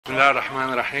بسم الله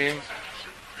الرحمن الرحيم.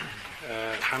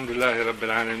 الحمد لله رب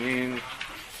العالمين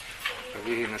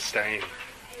وبه نستعين.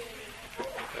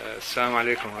 السلام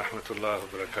عليكم ورحمة الله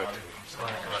وبركاته.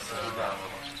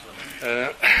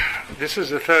 This is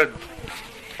the third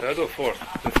or fourth?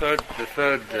 The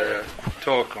third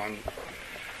talk on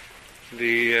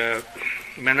the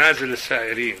Manazil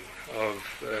al-Sa'irin of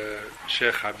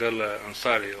Sheikh Abdulla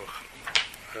Ansari or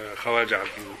Khawaja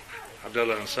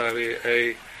Abdulla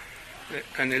Ansari,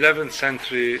 an 11th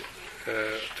century,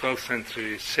 12th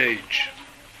century sage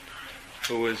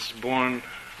who was born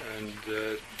and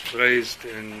raised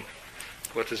in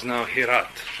what is now Herat.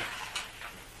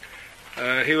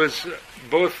 He was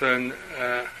both an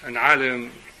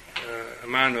alim, a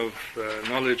man of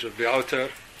knowledge of the outer,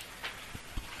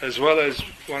 as well as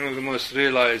one of the most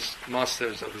realized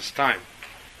masters of his time.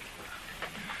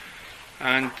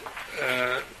 And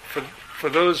for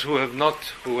those who had not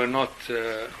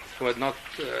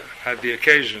had the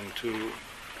occasion to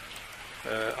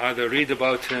either read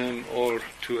about him or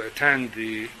to attend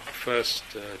the first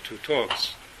two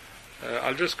talks,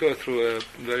 I'll just go through a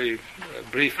very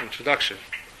brief introduction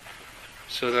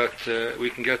so that we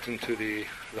can get into the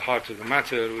heart of the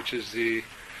matter, which is the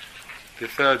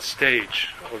third stage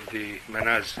of the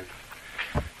Manazil.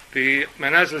 The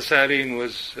Manazil Sa'irin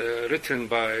was written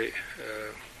by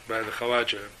the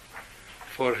Khawaja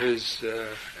for his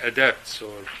adepts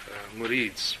or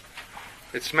murids.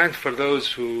 It's meant for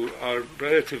those who are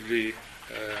relatively,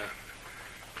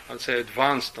 I'd say,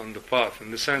 advanced on the path,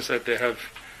 in the sense that they have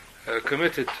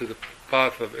committed to the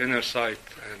path of inner sight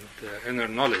and inner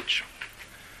knowledge.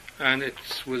 And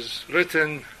it was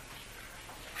written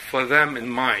for them in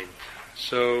mind.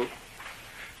 So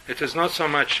it is not so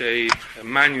much a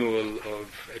manual of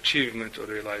achievement or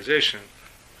realization,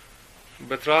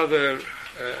 but rather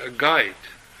a guide,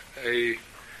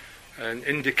 an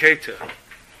indicator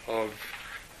of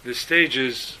the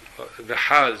stages, the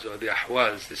hals or the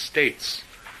ahwals, the states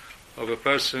of a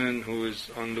person who is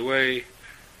on the way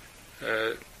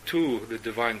to the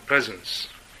divine presence.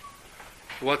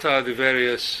 What are the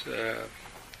various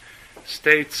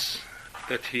states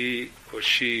that he or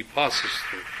she passes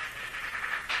through?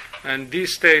 And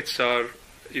these states are,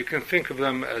 you can think of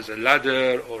them as a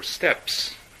ladder or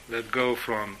steps that go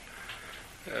from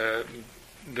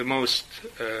the most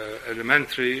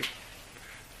elementary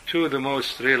to the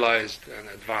most realized and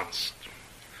advanced.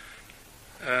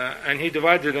 And he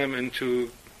divided them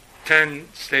into 10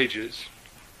 stages,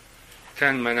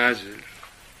 10 manazil,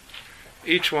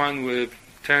 each one with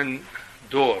 10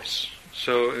 doors.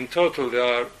 So in total there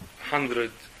are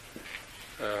 100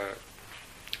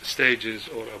 stages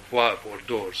or abwab or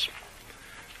doors.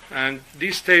 And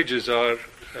these stages are,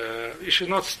 you should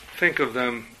not think of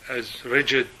them as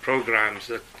rigid programs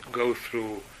that go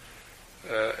through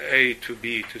A to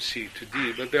B to C to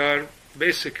D, but they are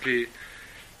basically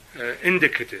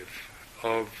indicative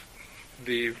of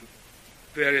the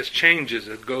various changes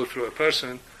that go through a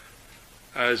person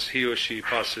as he or she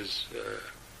passes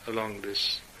along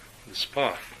this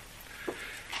path.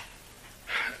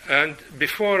 And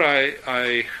before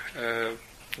I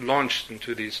launched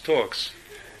into these talks,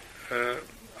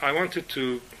 I wanted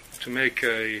to make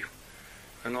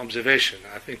an observation.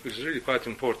 I think it's really quite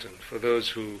important for those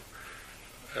who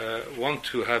want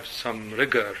to have some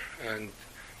rigor and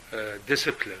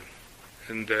discipline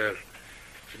in their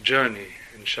journey,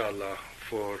 inshallah,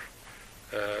 for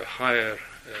higher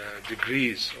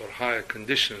degrees or higher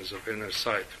conditions of inner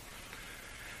sight.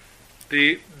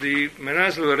 The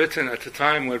Manazil were written at a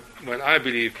time when I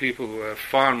believe people were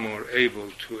far more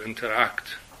able to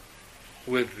interact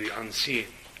with the unseen,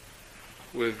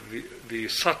 with the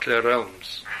subtler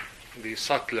realms, the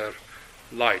subtler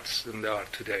lights than they are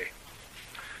today.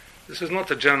 This is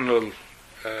not a general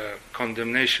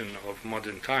condemnation of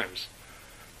modern times,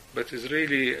 but is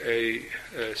really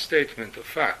a statement of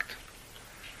fact.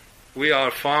 We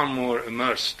are far more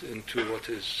immersed into what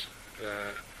is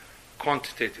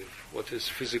quantitative, what is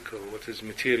physical, what is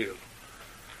material,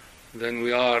 than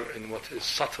we are in what is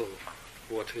subtle,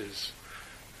 what is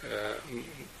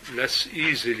less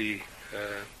easily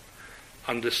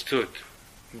understood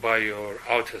by your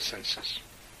outer senses.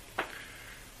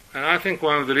 And I think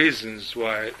one of the reasons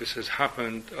why this has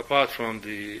happened, apart from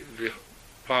the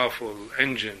powerful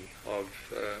engine of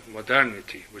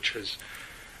modernity, which has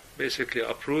basically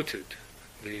uprooted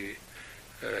the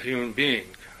human being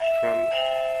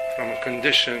from a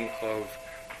condition of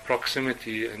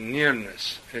proximity and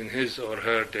nearness in his or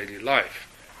her daily life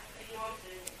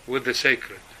with the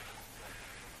sacred.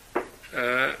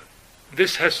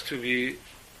 This has to be,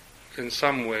 in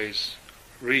some ways,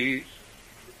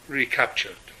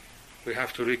 recaptured. We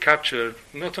have to recapture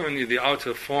not only the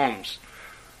outer forms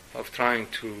of trying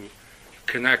to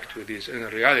connect with these inner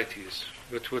realities,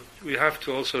 but we have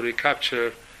to also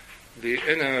recapture the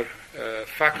inner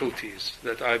faculties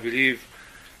that I believe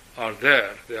are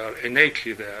there. They are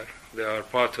innately there. They are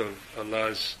part of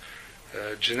Allah's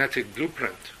genetic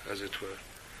blueprint, as it were.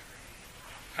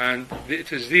 And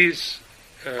it is these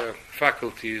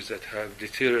faculties that have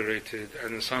deteriorated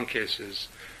and in some cases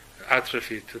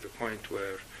atrophied to the point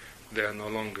where they are no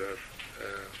longer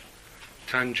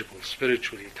tangible,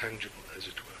 spiritually tangible, as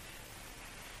it were.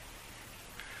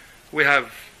 We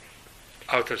have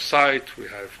outer sight, we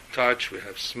have touch, we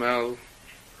have smell,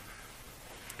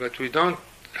 but we don't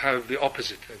have the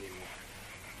opposite anymore.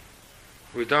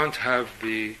 We don't have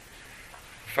the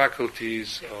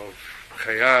faculties of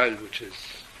khayal, which is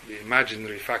the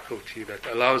imaginary faculty that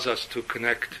allows us to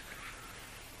connect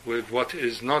with what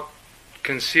is not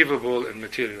conceivable in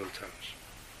material terms.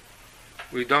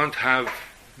 We don't have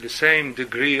the same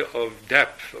degree of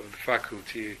depth of the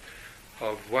faculty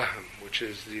of wahm, which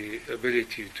is the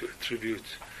ability to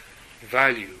attribute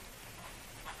value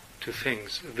to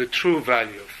things, the true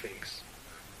value of things.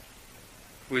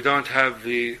 We don't have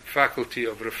the faculty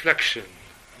of reflection,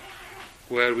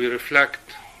 where we reflect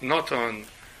not on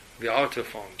the outer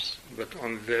forms, but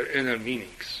on their inner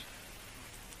meanings.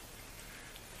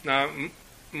 Now,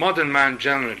 modern man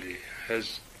generally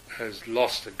has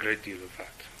lost a great deal of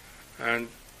that. And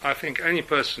I think any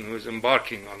person who is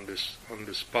embarking on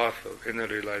this path of inner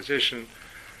realization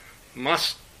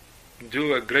must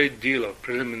do a great deal of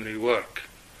preliminary work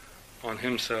on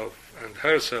himself and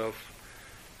herself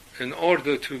in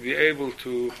order to be able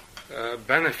to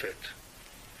benefit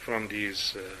from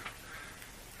these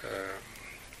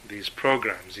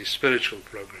programs, these spiritual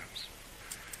programs.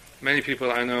 Many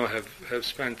people I know have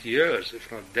spent years,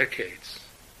 if not decades,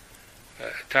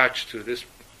 attached to this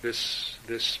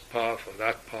path or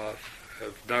that path,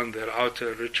 have done their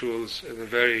outer rituals in a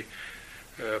very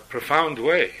profound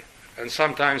way, and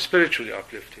sometimes spiritually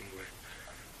uplifting way.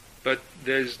 But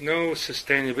there's no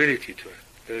sustainability to it.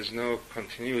 There's no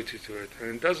continuity to it,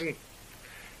 and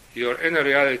your inner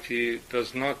reality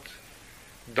does not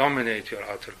dominate your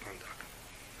outer conduct.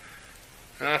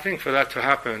 And I think for that to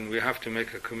happen, we have to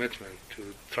make a commitment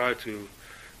to try to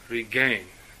regain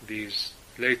these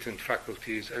latent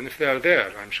faculties, and if they are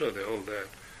there, I'm sure they're all there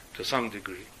to some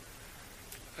degree,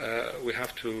 we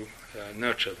have to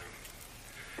nurture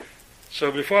them.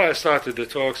 So before I started the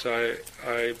talks, I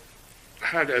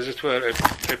had, as it were,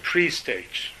 a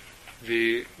pre-stage.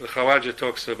 The Khawaja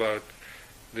talks about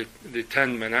the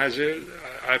 10 Manazil.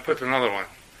 I put another one,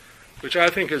 which I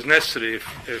think is necessary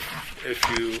if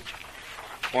you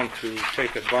want to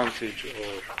take advantage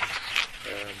or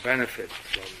benefit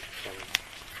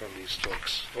from these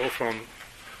talks, or from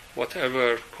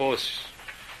whatever course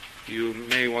you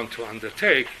may want to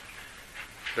undertake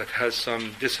that has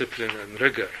some discipline and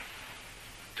rigor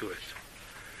to it.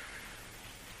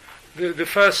 The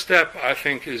first step, I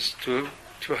think, is to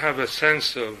have a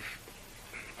sense of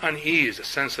unease, a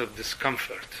sense of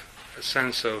discomfort, a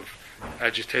sense of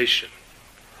agitation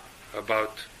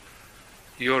about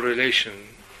your relation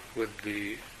with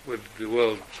the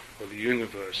world or the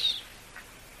universe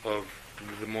of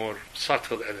the more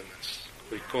subtle elements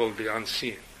we call the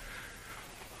unseen.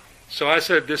 So I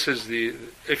said, this is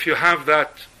if you have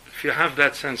that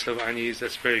sense of unease,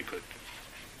 that's very good.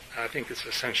 I think it's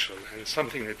essential and it's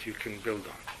something that you can build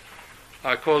on.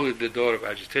 I call it the door of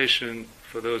agitation.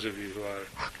 For those of you who are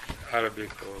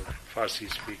Arabic or Farsi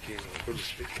speaking or Urdu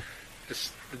speaking,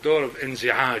 it's the door of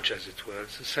inzi'aj, as it were.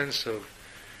 It's a sense of,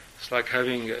 it's like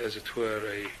having, as it were,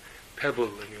 a pebble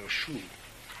in your shoe.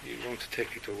 You want to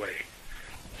take it away.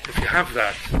 If you have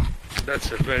that,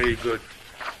 that's a very good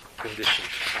condition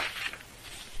to have.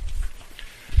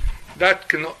 That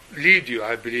can lead you,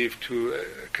 I believe, to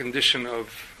a condition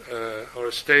of, or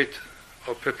a state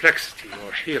of perplexity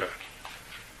or hira,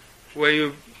 where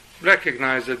you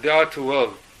recognize that the outer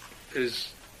world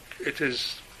is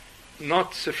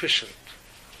not sufficient.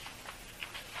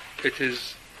 It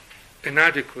is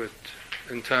inadequate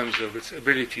in terms of its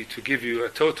ability to give you a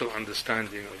total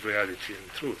understanding of reality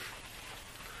and truth.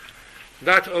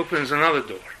 That opens another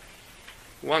door.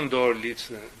 One door leads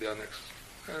to the next.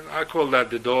 And I call that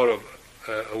the door of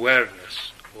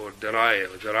awareness, or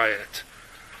diraya, or dirayat,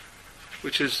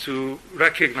 which is to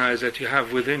recognize that you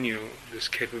have within you this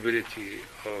capability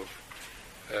of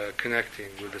connecting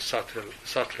with the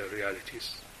subtler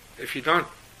realities. If you don't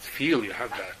feel you have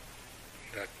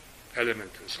that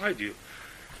element inside you,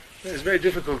 then it's very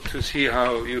difficult to see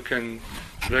how you can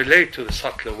relate to the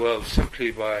subtler world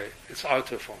simply by its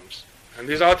outer forms. And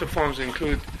these outer forms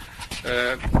include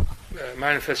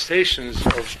manifestations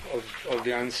of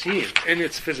the unseen in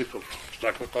its physical form,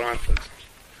 like the Quran, for example.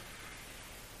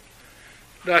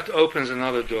 That opens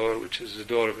another door, which is the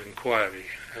door of inquiry,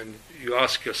 and you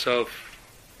ask yourself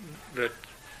that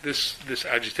this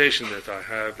agitation that I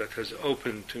have, that has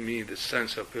opened to me this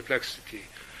sense of perplexity,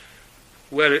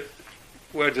 where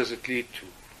does it lead to?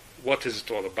 What is it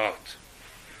all about?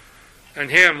 And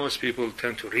here most people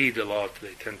tend to read a lot,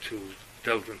 they tend to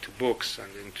delve into books and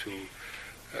into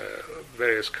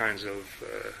various kinds of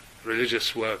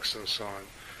religious works and so on.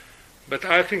 But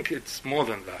I think it's more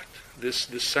than that. This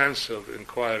sense of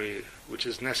inquiry, which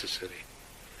is necessary,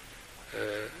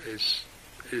 is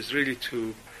really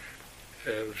to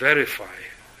verify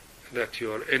that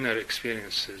your inner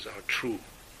experiences are true,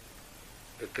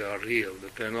 that they are real,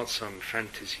 that they're not some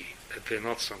fantasy, that they're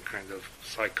not some kind of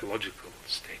psychological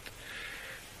state.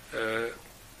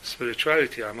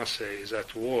 Spirituality, I must say, is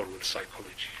at war with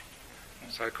psychology.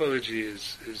 Psychology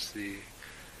is the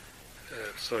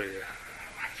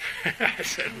I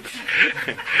said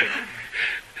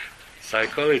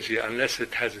psychology, unless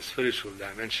it has a spiritual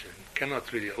dimension,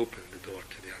 cannot really open the door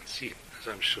to the unseen, as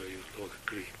I'm sure you all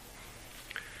agree.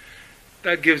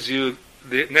 That gives you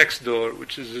the next door,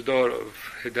 which is the door of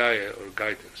hidayah or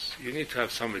guidance. You need to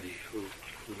have somebody who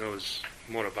knows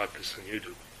more about this than you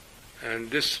do.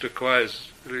 And this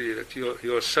requires really that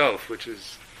yourself, which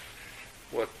is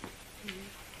what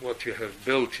you have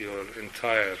built your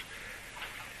entire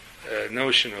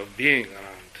notion of being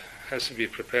around, has to be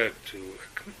prepared to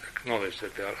acknowledge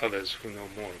that there are others who know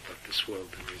more about this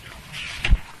world than you do.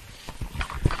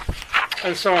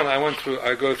 And so on.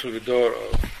 I go through the door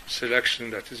of selection.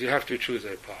 That is, you have to choose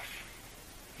a path.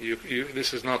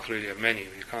 This is not really a menu.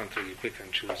 You can't really pick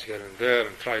and choose here and there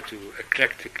and try to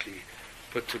eclectically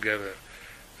put together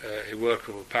a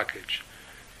workable package.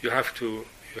 You have to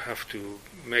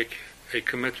make a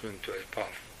commitment to a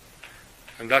path,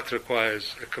 and that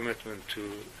requires a commitment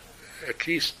to at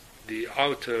least the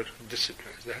outer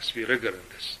disciplines. There has to be rigor in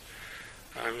this.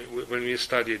 I mean, when we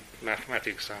studied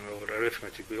mathematics or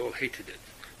arithmetic, we all hated it.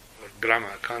 Or grammar,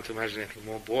 I can't imagine anything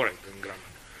more boring than grammar.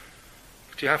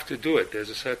 But you have to do it. There's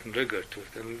a certain rigor to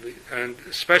it, and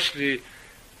especially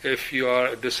if you are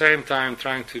at the same time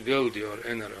trying to build your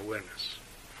inner awareness.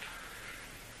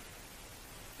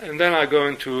 And then I go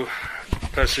into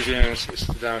perseverance,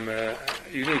 istidama.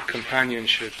 You need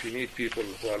companionship. You need people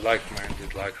who are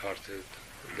like-minded, like-hearted.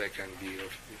 They can be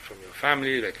from your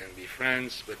family, they can be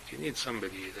friends, but you need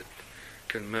somebody that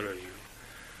can mirror you.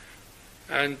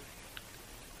 And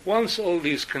once all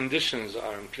these conditions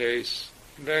are in place,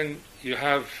 then you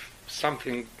have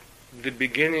something, the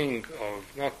beginning of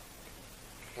not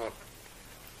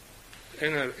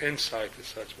inner insight as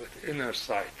such, but inner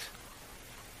sight,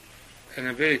 an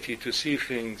ability to see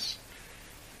things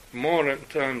more in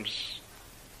terms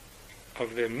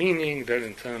of their meaning than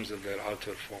in terms of their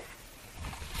outer form.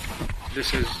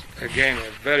 This is, again,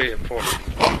 a very important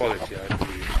quality, I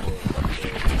believe,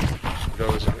 for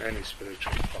those on any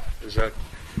spiritual path, is that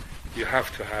you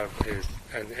have to have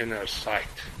an inner sight,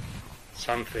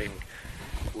 something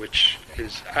which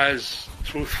is as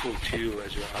truthful to you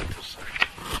as your outer sight.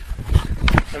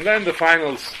 And then the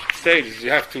final stage is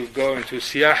you have to go into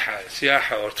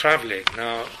siyaha or traveling.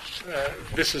 Now,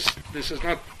 this is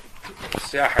not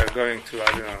siyaha going to,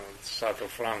 I don't know, south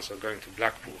of France or going to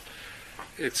Blackpool.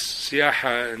 It's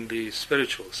siyaha in the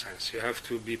spiritual sense. You have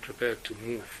to be prepared to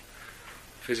move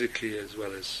physically as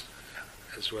well as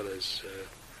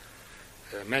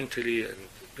mentally and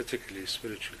particularly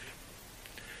spiritually.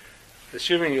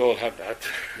 Assuming you all have that,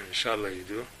 inshallah you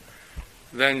do,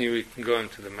 then you can go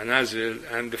into the Manazil,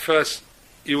 and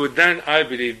you would then, I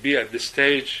believe, be at the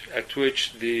stage at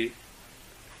which the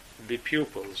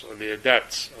pupils or the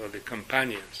adepts or the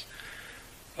companions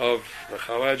of the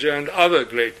Khawaja and other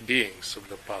great beings of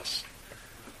the past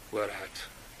were at.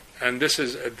 And this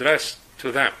is addressed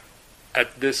to them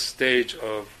at this stage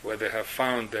of where they have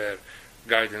found their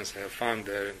guidance, they have found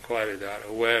their inquiry, they are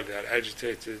aware, they are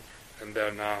agitated, and they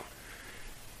are now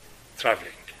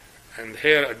traveling. And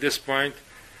here at this point,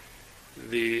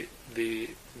 the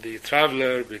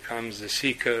traveler becomes the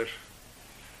seeker,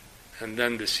 and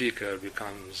then the seeker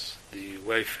becomes the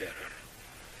wayfarer.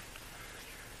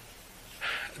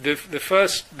 The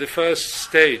first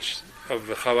stage of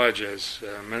the Khawaja's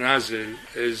Manazil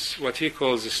is what he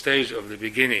calls the stage of the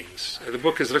beginnings. The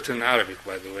book is written in Arabic,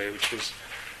 by the way, which is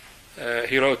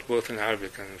he wrote both in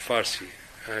Arabic and in Farsi,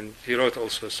 and he wrote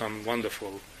also some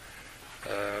wonderful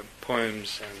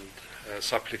poems and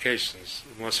supplications.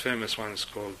 The most famous one is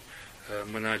called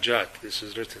Munajat. This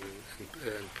is written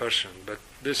in Persian, but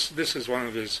this is one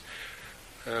of his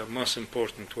most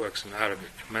important works in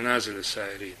Arabic, Manazil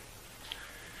al-Sa'irin.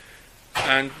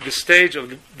 And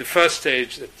the first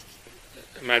stage, that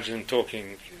imagine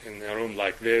talking in a room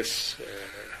like this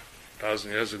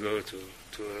 1,000 years ago to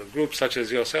a group such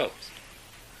as yourselves.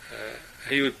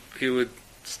 He would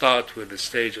start with the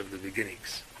stage of the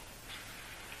beginnings.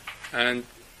 And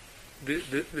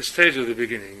the stage of the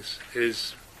beginnings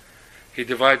is, he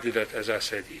divided that, as I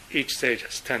said, each stage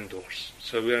has 10 doors.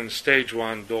 So we are in stage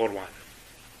 1, door 1.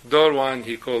 Door 1,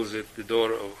 he calls it the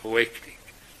door of awakening,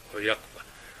 or yaqba.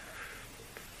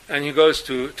 And he goes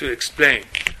to explain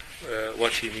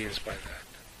what he means by that.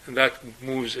 And that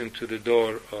moves into the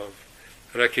door of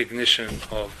recognition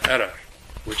of error,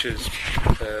 which is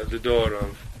the door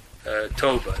of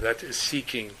tawbah, that is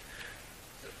seeking.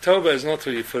 Tawbah is not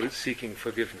really for seeking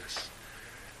forgiveness.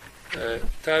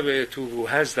 Tawbah yatubu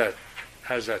has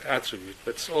that attribute,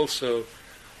 but it's also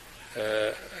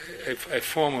a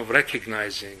form of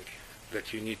recognizing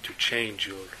that you need to change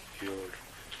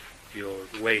your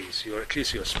ways, at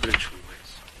least your spiritual ways.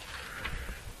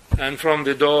 And from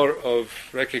the door of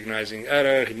recognizing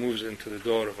error, he moves into the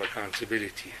door of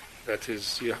accountability. That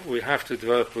is, we have to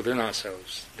develop within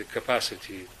ourselves the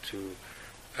capacity to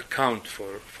account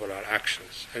for our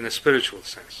actions in a spiritual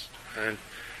sense. And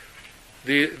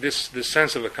this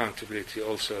sense of accountability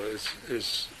also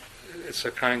is it's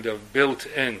a kind of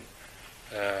built-in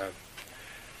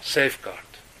safeguard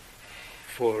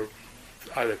for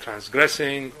either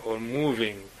transgressing or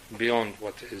moving beyond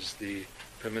what is the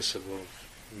permissible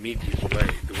medium way,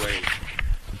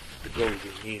 the golden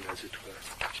mean, as it were.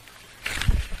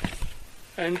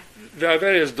 And there are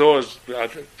various doors.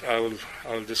 I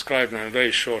will describe now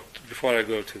very short before I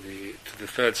go to the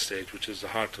third stage, which is the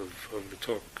heart of the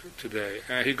talk today.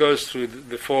 He goes through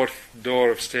the fourth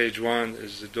door of stage 1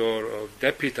 is the door of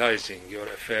deputizing your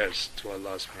affairs to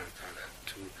Allah subhanahu wa ta'ala,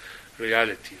 to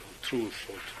reality or truth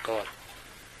or to God.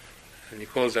 And he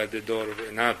calls that the door of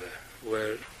inaba,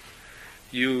 where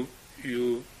you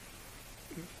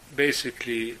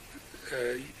basically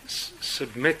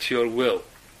submit your will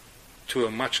to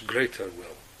a much greater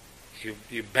will.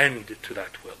 You bend to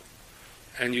that will,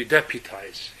 and you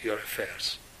deputize your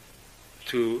affairs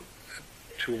to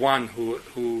one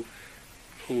who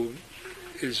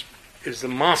is the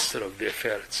master of the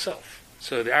affair itself.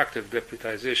 So the act of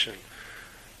deputization,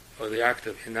 or the act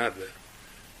of inaba,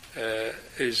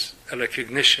 is a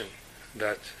recognition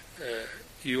that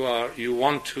you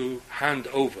want to hand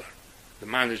over the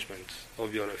management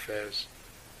of your affairs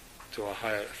to a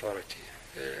higher authority.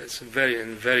 It's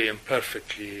very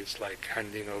imperfectly, it's like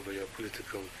handing over your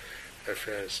political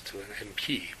affairs to an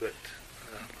MP, but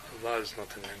Allah is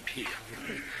not an MP.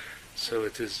 So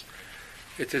it is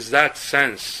that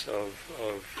sense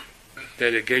of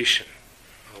delegation,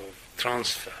 of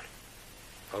transfer,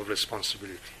 of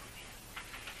responsibility.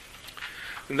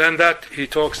 And then he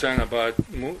talks then about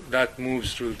that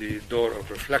moves through the door of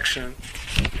reflection,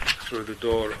 through the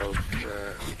door of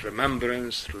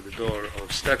remembrance, through the door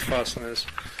of steadfastness.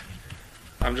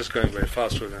 I'm just going very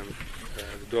fast through them.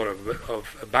 The door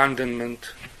of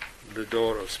abandonment, the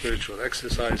door of spiritual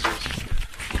exercises,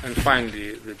 and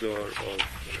finally the door of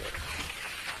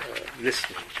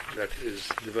listening, that is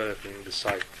developing the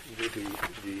sight,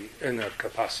 the inner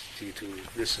capacity to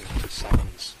listen to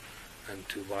sounds and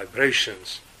to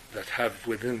vibrations that have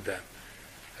within them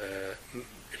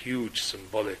huge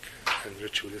symbolic and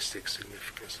ritualistic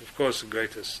significance. Of course, the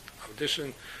greatest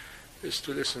audition is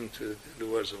to listen to the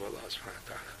words of Allah subhanahu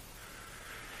wa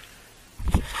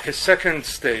ta'ala. His second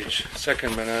stage,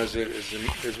 second manazil,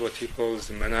 is what he calls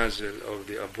the manazil of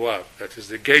the abwab, that is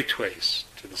the gateways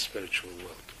to the spiritual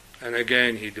world. And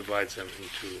again, he divides them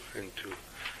into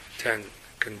 10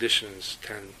 conditions,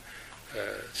 10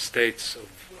 states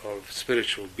of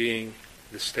spiritual being,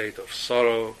 the state of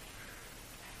sorrow,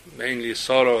 mainly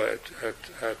sorrow at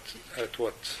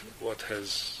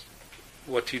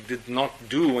what you did not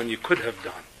do when you could have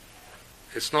done.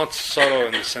 It's not sorrow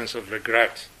in the sense of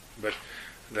regret, but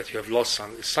that you have lost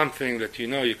something. It's something that you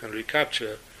know you can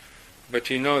recapture, but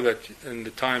you know that in the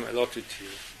time allotted to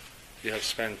you, you have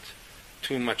spent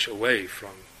too much away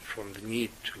from the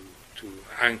need to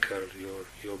anchor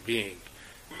your being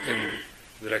in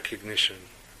the recognition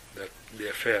that the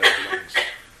affair belongs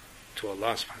to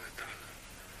Allah subhanahu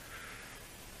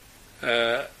wa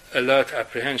ta'ala. Alert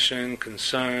apprehension,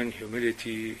 concern,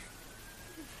 humility,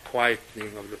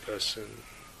 quietening of the person,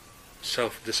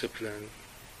 self-discipline,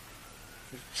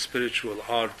 spiritual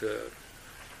ardor,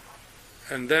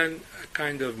 and then a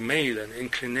kind of mail and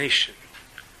inclination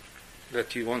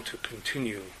that you want to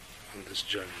continue on this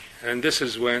journey. And this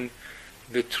is when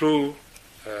the true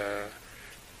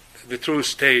the true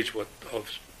stage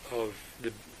of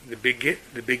the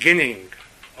beginning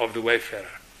of the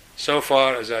Wayfarer. So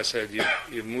far, as I said,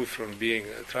 you moved from being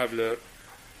a traveler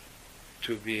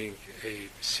to being a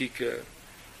seeker,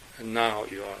 and now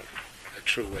you are a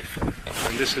true Wayfarer.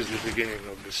 And this is the beginning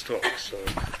of this talk, so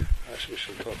we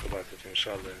shall talk about it,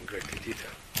 inshallah, in greater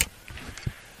detail.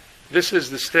 This is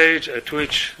the stage at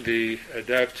which the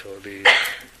adept, or the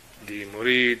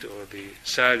murid, or the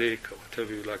salik, or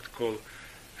whatever you like to call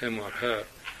him or her,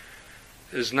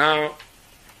 is now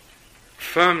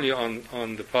firmly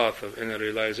on the path of inner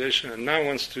realization, and now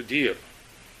wants to deal.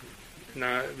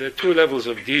 Now, there are two levels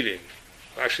of dealing,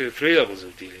 actually 3 levels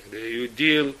of dealing. You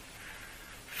deal,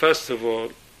 first of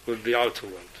all, with the outer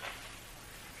world.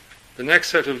 The next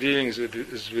set of dealings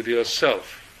is with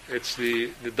yourself. It's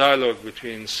the dialogue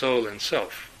between soul and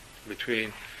self,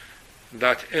 between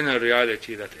that inner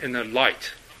reality, that inner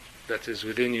light that is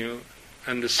within you,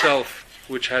 and the self,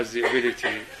 which has the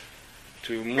ability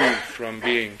to move from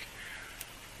being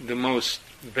the most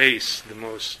base, the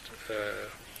most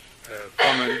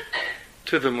common,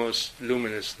 to the most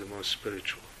luminous, the most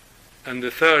spiritual. And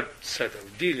the third set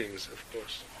of dealings, of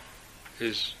course,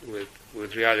 is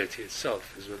with reality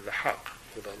itself, is with the haqq,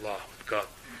 with Allah, with God.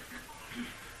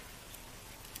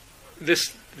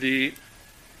 The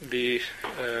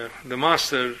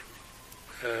master,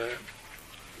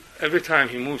 every time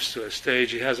he moves to a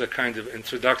stage, he has a kind of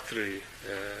introductory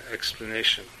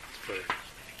explanation for it.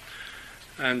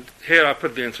 And here I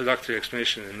put the introductory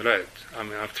explanation in red. I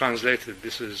mean, I've translated,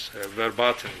 this is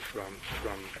verbatim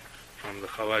from the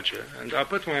Khawaja, and I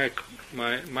put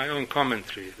my own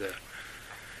commentary there.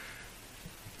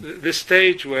 This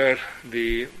stage where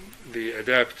the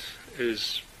adept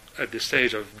is at the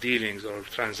stage of dealings or of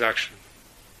transaction,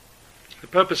 the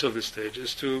purpose of this stage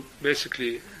is to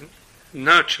basically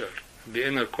nurture the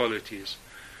inner qualities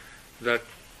that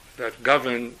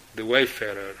govern the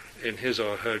wayfarer in his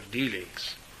or her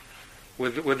dealings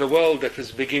with the world that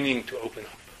is beginning to open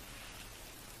up.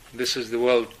 This is the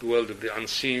world of the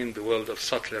unseen, the world of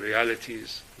subtler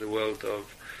realities, the world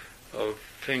of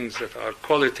things that are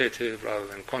qualitative rather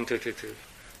than quantitative,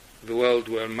 the world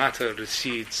where matter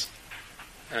recedes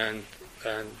and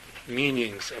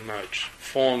meanings emerge,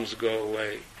 forms go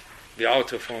away, the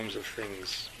outer forms of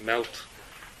things melt,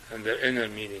 and their inner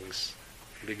meanings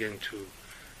begin to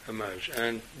emerge.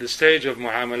 And the stage of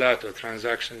mu'amalat, or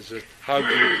transactions, is how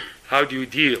do you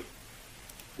deal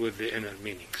with the inner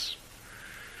meanings?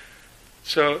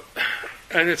 So,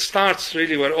 and it starts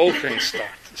really where all things start.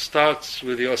 It starts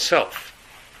with yourself,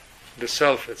 the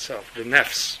self itself, the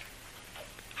nafs.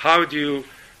 How do you,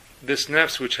 this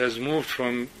nafs which has moved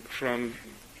from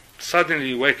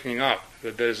suddenly waking up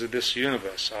that there's this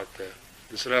universe out there,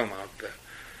 this realm out there,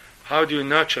 how do you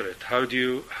nurture it? How do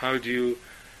you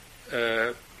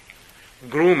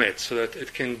groom it so that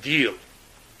it can deal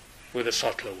with a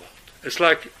subtler world? It's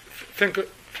like,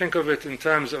 think of it in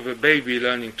terms of a baby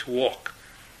learning to walk,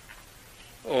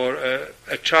 or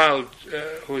a child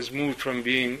who has moved from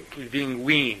being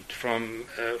weaned from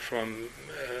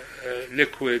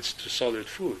liquids to solid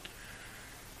food.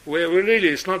 Where we really,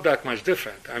 it's not that much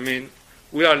different. I mean,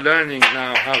 we are learning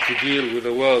now how to deal with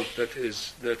a world that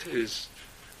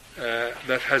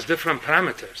has different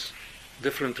parameters,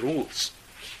 different rules,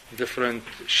 different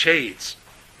shades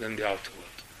than the outer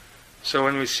world. So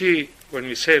when we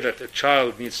say that a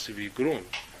child needs to be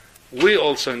groomed, we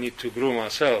also need to groom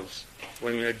ourselves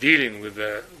when we are dealing with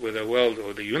a world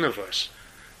or the universe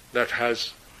that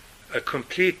has a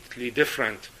completely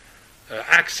different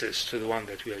access to the one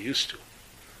that we are used to.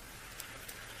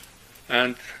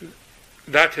 And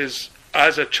that is,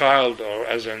 as a child or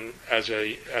as an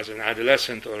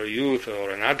adolescent or a youth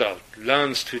or an adult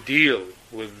learns to deal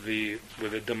with the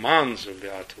demands of the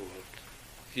outer world,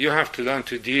 you have to learn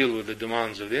to deal with the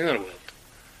demands of the inner world.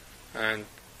 And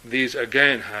these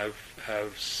again have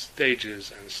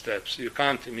stages and steps. You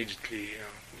can't immediately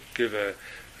give a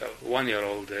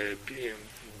 1-year-old a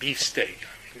beefsteak.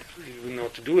 I mean, you wouldn't know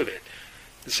what to do with it.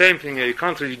 The same thing, you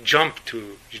can't really jump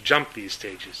these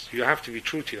stages. You have to be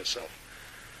true to yourself.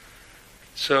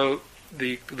 So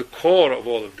the core of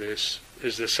all of this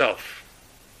is the self.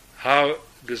 How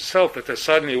the self that has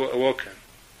suddenly awoken,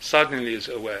 suddenly is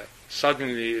aware,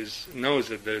 suddenly knows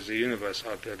that there's a universe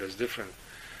out there that's different.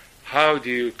 How do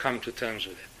you come to terms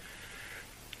with it?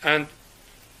 And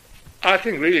I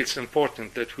think really it's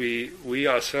important that we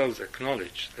ourselves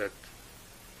acknowledge that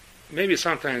maybe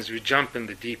sometimes we jump in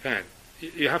the deep end.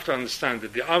 You have to understand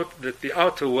that the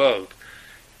outer world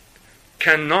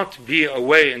cannot be a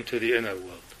way into the inner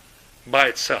world by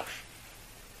itself.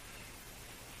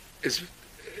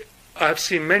 I've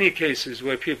seen many cases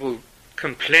where people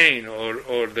complain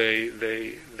or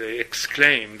they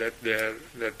exclaim that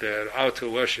their outer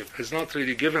worship has not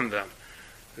really given them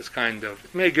this kind of,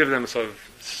 it may give them a sort of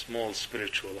small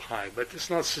spiritual high, but it's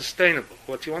not sustainable.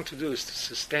 What you want to do is to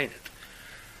sustain it,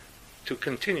 to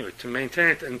continue it, to maintain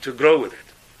it, and to grow with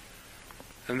it.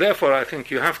 And therefore, I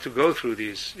think you have to go through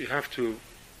these. You have to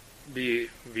be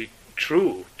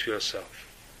true to yourself,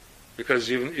 because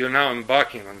you're now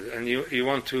embarking on it, and you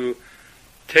want to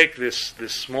take this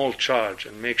small charge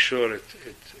and make sure it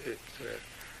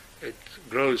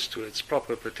grows to its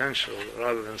proper potential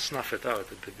rather than snuff it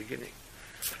out at the beginning.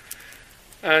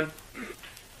 And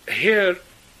here,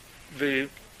 the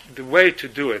way to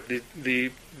do it,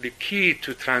 the key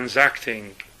to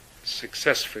transacting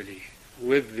successfully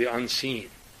with the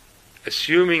unseen,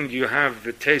 assuming you have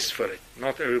the taste for it.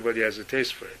 Not everybody has a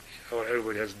taste for it, or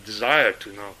everybody has a desire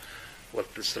to know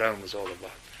what this realm is all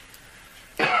about.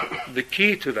 The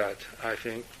key to that, I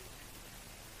think,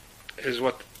 is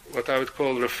what I would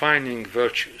call refining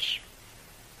virtues.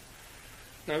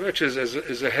 Now, virtues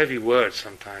is a heavy word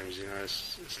sometimes.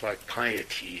 It's like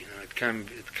piety. It can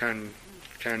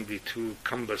be too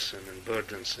cumbersome and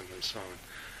burdensome and so on.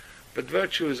 But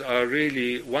virtues are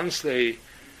really, once they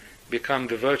become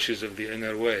the virtues of the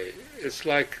inner way, it's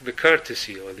like the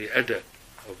courtesy or the adab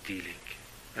of dealing.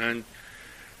 And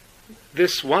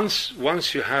this, once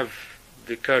you have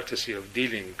the courtesy of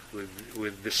dealing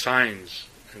with the signs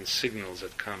and signals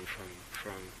that come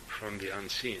from the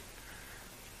unseen.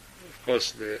 Of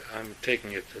course, I'm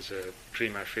taking it as a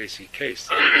prima facie case.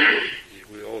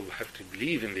 We all have to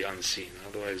believe in the unseen,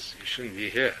 otherwise you shouldn't be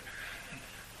here.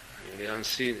 I mean, the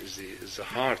unseen is the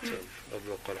heart of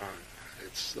the Quran.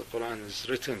 The Quran is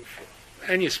written for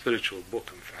any spiritual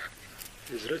book, in fact.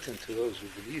 It is written to those who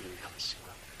believe in the unseen.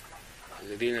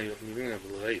 الَّذِينَ يُؤْمِنُونَ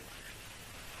بِالْغَيْبِ.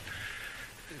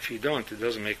 If you don't, it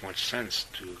doesn't make much sense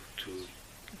to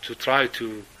try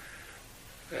to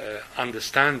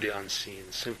understand the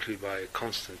unseen simply by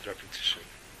constant repetition.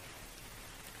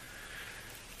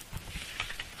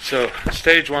 So,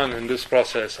 stage one in this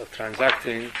process of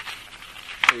transacting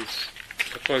is,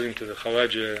 according to the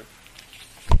Khawaja,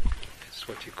 is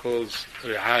what he calls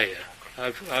ri'aya.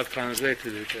 I've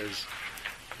translated it as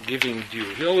giving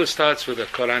due. He always starts with a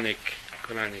Quranic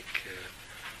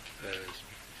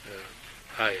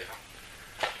ayah,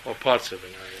 or parts of an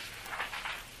ayah.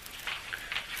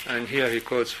 And here he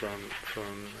quotes from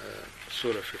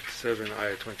Surah 57,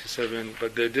 ayah 27,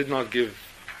 but they did not give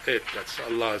it, that's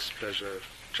Allah's pleasure,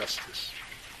 justice.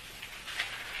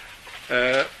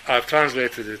 I've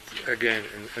translated it again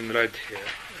in red here,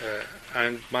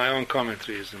 and my own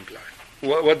commentary is in black.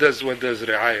 What does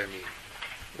ri'aya mean?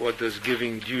 What does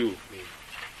giving due mean?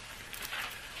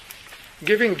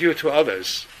 Giving due to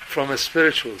others from a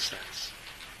spiritual sense.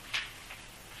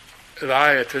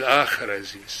 Ri'ayat al-akhir,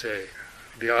 as you say,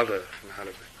 the other in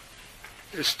Arabic,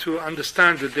 is to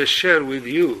understand that they share with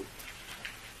you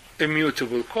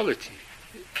immutable quality.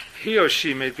 He or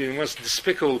she may be the most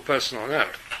despicable person on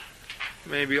earth.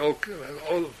 Maybe all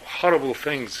horrible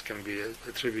things can be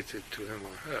attributed to him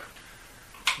or her.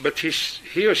 But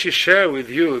he or she share with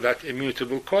you that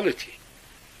immutable quality,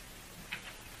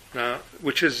 now,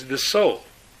 which is the soul.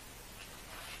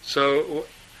 So,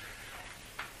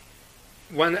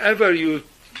 when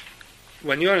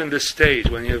you're in this stage,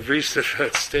 when you've reached the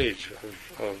third stage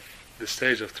of the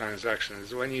stage of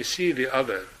transactions, when you see the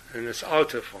other in its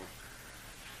outer form,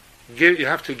 you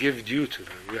have to give due to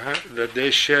them. That they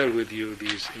share with you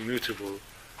these immutable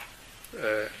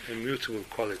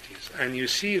qualities, and you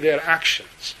see their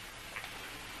actions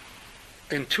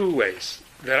in two ways.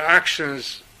 Their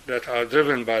actions that are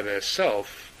driven by their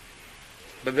self,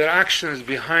 but their actions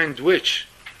behind which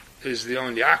is the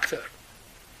only actor.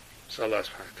 It's Allah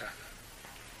subhanahu wa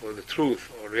ta'ala, or the truth,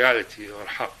 or reality, or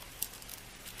haqq,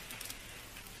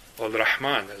 or the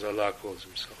Rahman, as Allah calls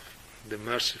himself, the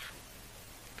merciful.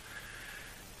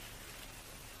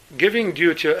 Giving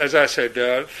due to, as I said,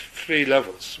 there are three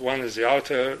levels. One is the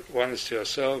outer, one is to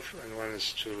yourself, and one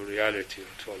is to reality, or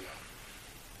to Allah.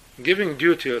 Giving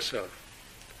due to yourself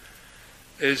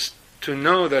is to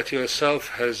know that yourself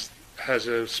has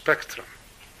a spectrum.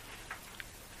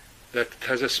 That it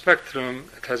has a spectrum,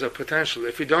 it has a potential.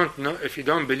 If you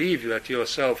don't believe that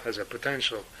yourself has a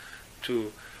potential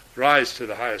to rise to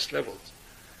the highest levels,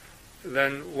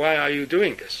 then why are you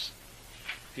doing this?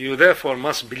 You therefore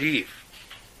must believe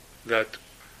that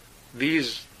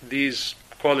these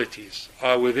qualities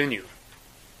are within you.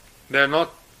 They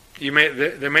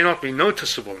may not be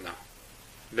noticeable now.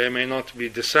 They may not be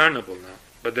discernible now,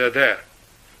 but they're there.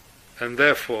 And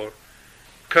therefore,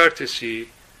 courtesy,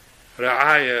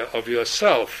 ra'aya of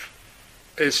yourself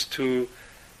is to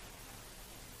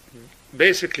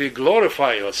basically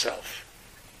glorify yourself.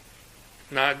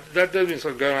 Now, that doesn't mean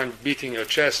sort of go around beating your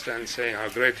chest and saying how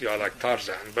great you are like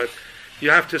Tarzan, but you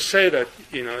have to say that,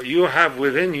 you have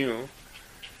within you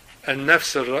a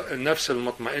nafs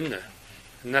al-mutma'inna,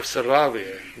 nafs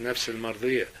al-radiyah, nafs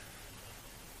al-mardiyah.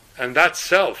 And that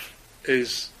self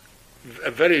is a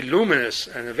very luminous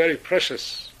and a very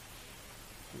precious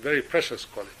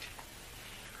quality.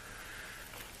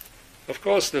 Of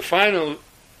course, the final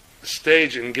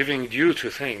stage in giving due to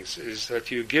things is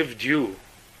that you give due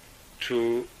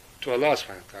to Allah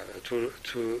subhanahu wa ta'ala,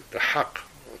 to the haqq,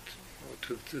 or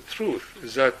to the truth,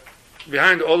 is that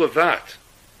behind all of that,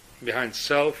 behind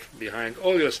self, behind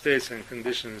all your states and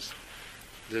conditions,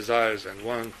 desires and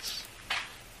wants,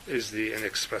 is the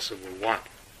inexpressible one.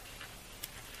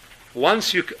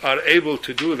 Once you are able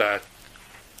to do that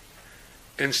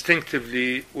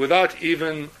instinctively, without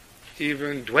even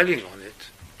dwelling on it,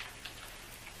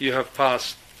 you have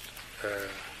passed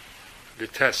the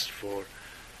test for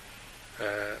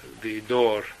the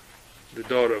door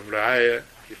of Ra'aya.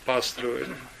 You pass through it,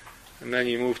 and then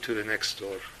you move to the next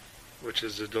door, which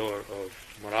is the door of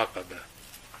Muraqabah,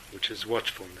 which is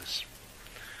watchfulness.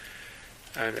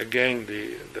 And again,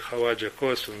 the Khawaja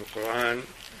quotes from the Quran,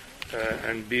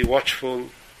 and be watchful.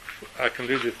 I can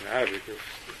read it in Arabic if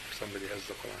somebody has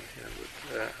the Quran here,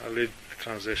 but I'll read the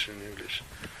translation in English.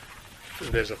 If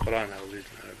there's a Quran, I'll read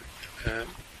it in Arabic.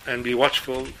 And be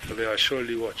watchful, for they are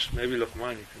surely watched. Maybe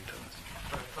Luqman, you can tell us.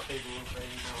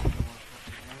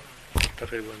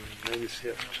 Maybe it's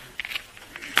here.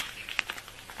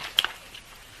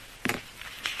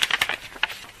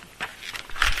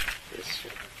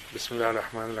 بسم الله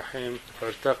الرحمن الرحيم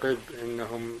فارتقب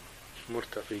إنهم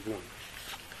مرتقبون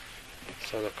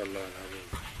صدق الله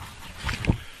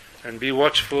العظيم. And be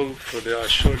watchful, for they are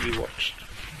surely watched.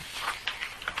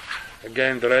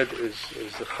 Again, the red is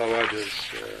the Khawaja's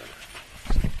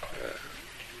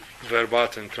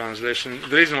verbatim translation.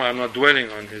 The reason why I'm not dwelling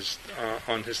on his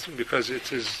because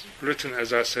it is written,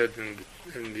 as I said,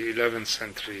 in the 11th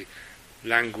century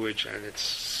language, and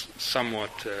it's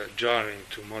somewhat jarring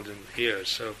to modern ears.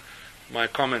 So my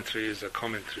commentary is a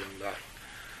commentary on that.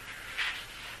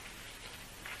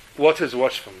 What is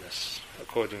watchfulness,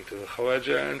 according to the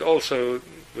Khawaja, and also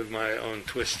with my own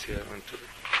twist here onto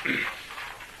it?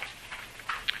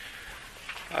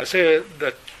 I say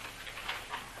that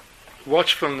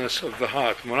watchfulness of the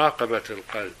heart, muraqabat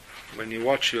al-qalb, when you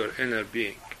watch your inner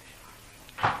being,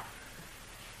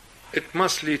 it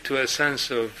must lead to a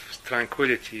sense of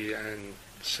tranquility and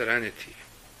serenity,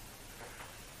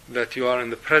 that you are in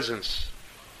the presence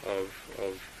of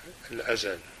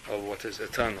al-azal, of what is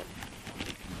eternal.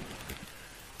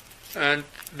 And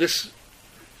this,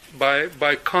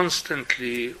 by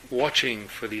constantly watching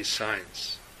for these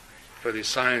signs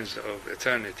of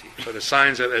eternity, for the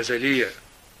signs of azaliyah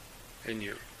in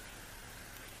you,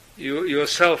 you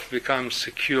yourself become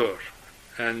secure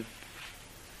and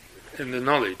in the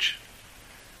knowledge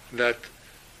that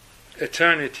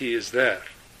eternity is there.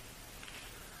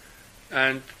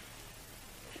 And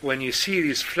when you see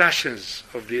these flashes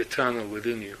of the eternal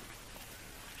within you,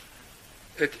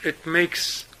 it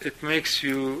makes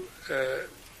you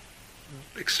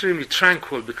extremely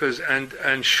tranquil, because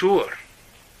and sure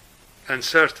and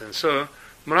certain. So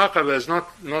muraqabah is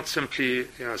not simply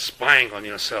spying on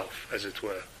yourself, as it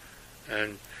were,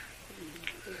 and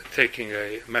taking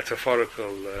a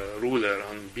metaphorical ruler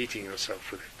on beating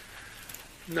yourself with it.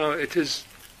 No, it is.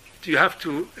 You have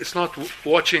to. It's not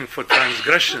watching for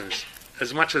transgressions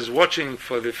as much as watching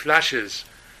for the flashes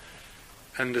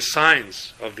and the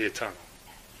signs of the eternal,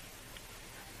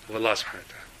 of Allah subhanahu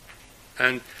wa ta'ala.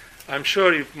 And I'm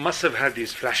sure you must have had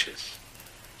these flashes.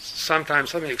 Sometimes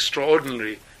something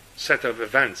extraordinary set of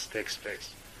events takes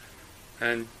place,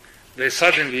 and they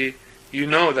suddenly,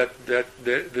 that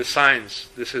the signs,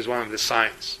 this is one of the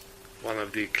signs, one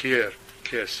of the clear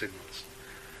signals.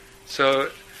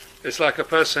 So it's like a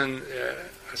person,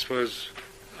 I suppose,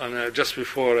 just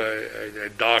before a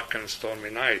dark and stormy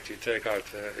night, you take out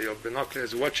your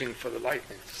binoculars, watching for the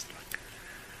lightning to strike.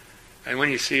 And when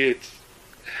you see it,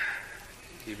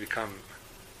 you become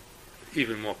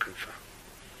even more confirmed.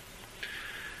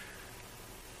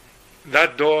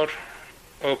 That door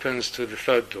opens to the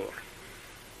third door.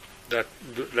 That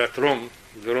room,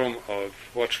 the room of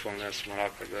watchfulness,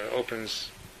 muraqabah,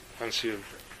 opens once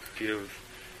you've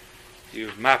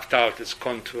mapped out its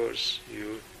contours.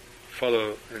 You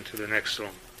follow into the next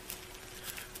room,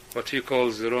 what he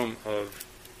calls the room of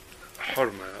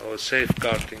hurma, or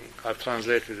safeguarding. I've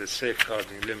translated as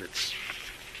safeguarding limits.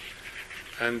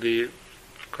 And the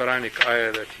Quranic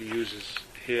ayah that he uses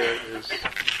here is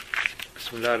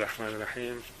Bismillah ar-Rahman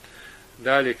ar-Rahim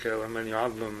ذلك ومن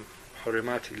يعظم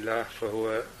حرمات الله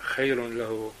فهو خير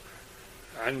له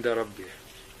عند ربه.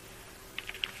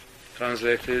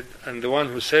 Translated, and the one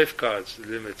who safeguards the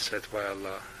limits set by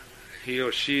Allah, he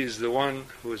or she is the one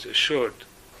who is assured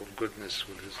of goodness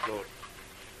with his Lord.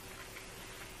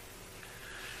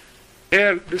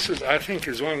 Here, this is, I think,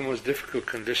 is one of the most difficult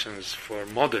conditions for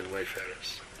modern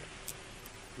wayfarers,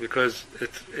 because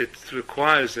it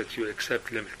requires that you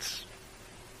accept limits.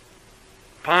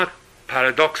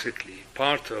 Paradoxically,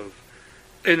 part of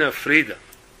inner freedom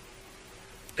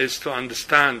is to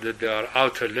understand that there are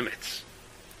outer limits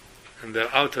and there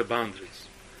are outer boundaries.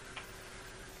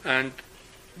 And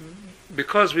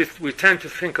because we tend to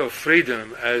think of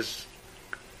freedom as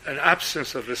an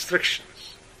absence of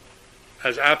restrictions,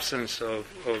 as absence of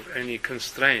any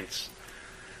constraints,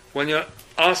 when you're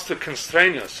asked to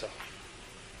constrain yourself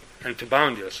and to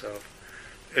bound yourself,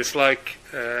 it's like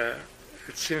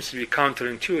it seems to be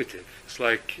counterintuitive. It's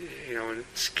like, in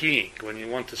skiing, when you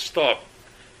want to stop,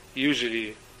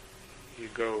 usually you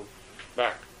go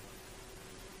back.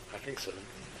 I think so.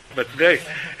 But there,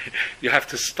 you have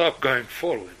to stop going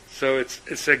forward. So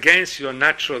it's against your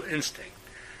natural instinct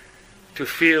to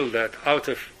feel that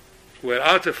where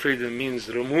outer freedom means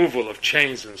removal of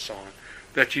chains and so on,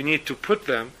 that you need to put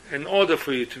them in order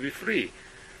for you to be free.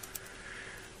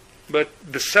 But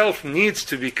the self needs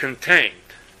to be contained.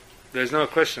 There's no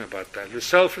question about that. The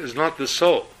self is not the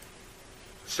soul.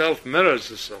 Self mirrors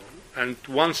the soul and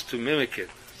wants to mimic it.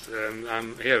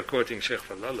 I'm here quoting Sheikh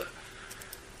Abdulla.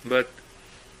 But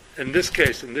in this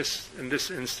case, in this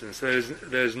instance, there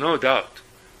is no doubt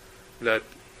that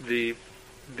the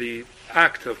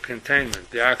act of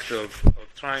containment, the act of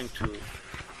trying to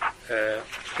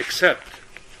accept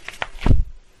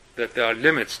that there are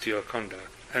limits to your conduct,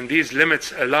 and these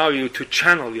limits allow you to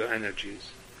channel your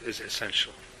energies, is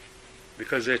essential.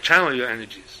 Because they channel your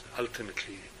energies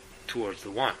ultimately towards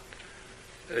the one.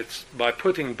 It's by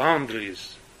putting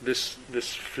boundaries, this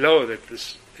flow,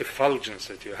 this effulgence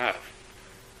that you have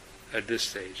at this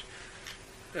stage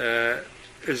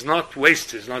is not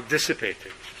wasted, is not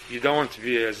dissipated. You don't want to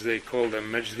be, as they call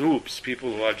them, majdoobs,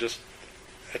 people who are just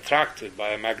attracted by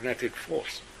a magnetic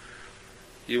force.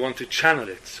 You want to channel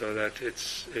it so that it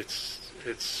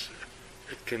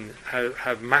can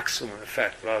have maximum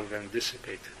effect rather than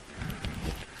dissipate it.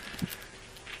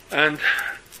 And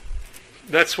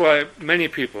that's why many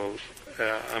people,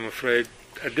 I'm afraid,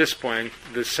 at this point,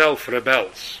 the self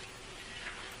rebels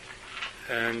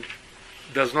and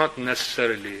does not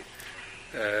necessarily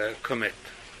commit.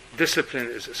 Discipline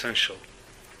is essential.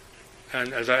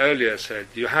 And as I earlier said,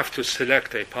 you have to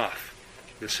select a path.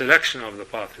 The selection of the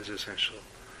path is essential.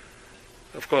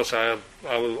 Of course, I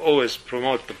will always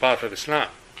promote the path of Islam.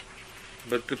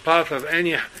 But the path of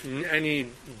any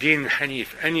Deen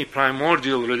Hanif, any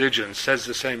primordial religion says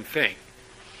the same thing.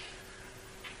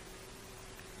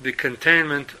 The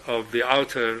containment of the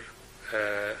outer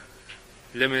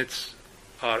limits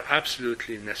are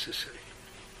absolutely necessary.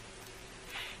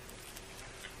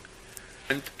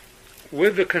 And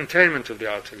with the containment of the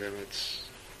outer limits,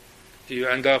 you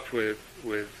end up with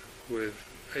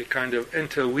a kind of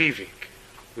interweaving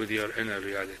with your inner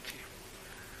reality.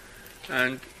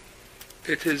 And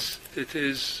it is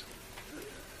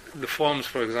the forms,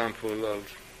 for example,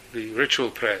 of the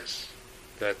ritual prayers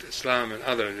that Islam and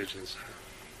other religions have,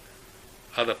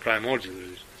 other primordial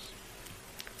religions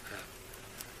have,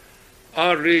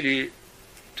 are really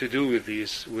to do with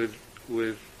these, with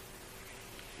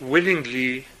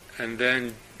willingly and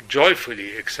then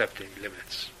joyfully accepting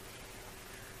limits.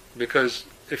 Because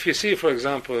if you see, for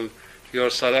example, your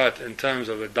salat in terms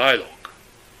of a dialogue,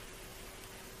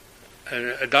 and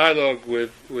a dialogue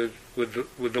with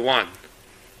the one,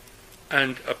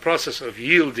 and a process of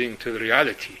yielding to the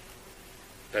reality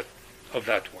of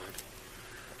that one,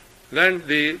 then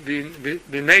the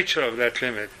nature of that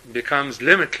limit becomes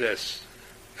limitless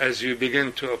as you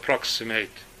begin to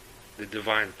approximate the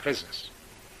divine presence.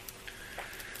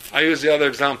 I use the other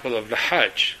example of the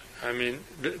Hajj. I mean,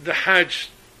 the Hajj,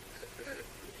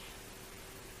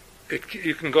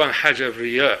 you can go on Hajj every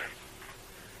year,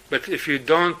 but if you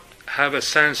don't have a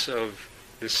sense of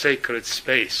the sacred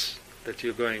space that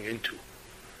you're going into,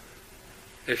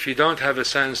 if you don't have a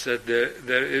sense that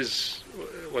there is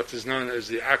what is known as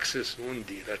the axis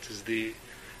mundi,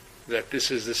 that this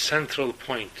is the central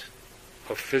point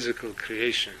of physical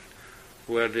creation,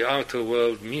 where the outer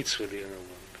world meets with the inner world,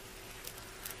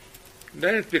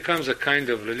 then it becomes a kind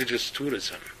of religious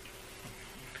tourism.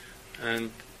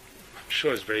 And I'm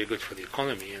sure it's very good for the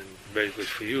economy and very good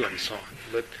for you and so on.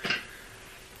 But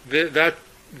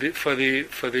for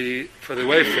the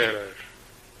wayfarer,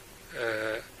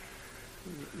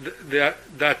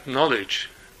 that knowledge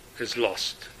is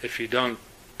lost if you don't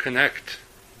connect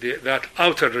that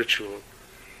outer ritual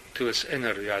to its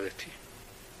inner reality.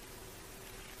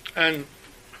 And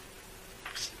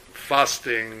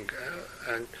fasting,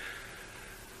 and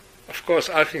of course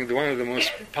I think one of the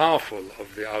most powerful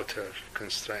of the outer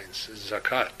constraints is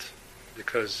zakat,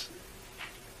 because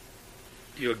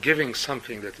you're giving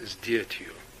something that is dear to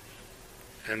you,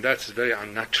 and that's very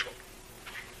unnatural.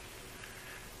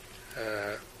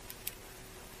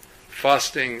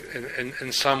 Fasting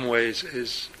in some ways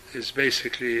is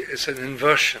basically, it's an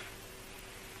inversion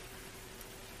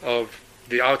of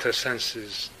the outer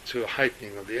senses to a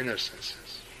heightening of the inner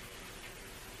senses,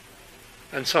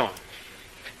 and so on.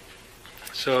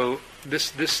 So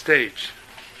this stage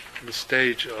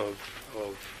of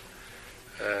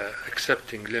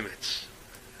accepting limits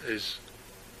is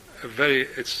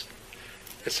it's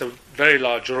a very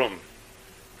large room,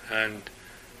 and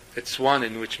it's one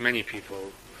in which many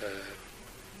people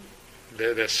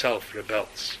their self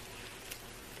rebels,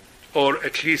 or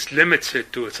at least limits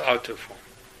it to its outer form.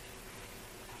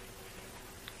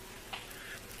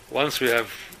 Once we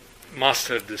have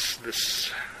mastered this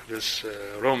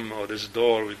room or this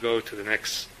door, we go to the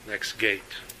next gate,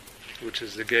 which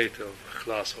is the gate of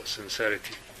ikhlas, or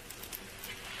sincerity.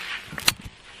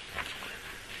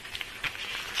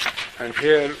 And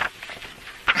here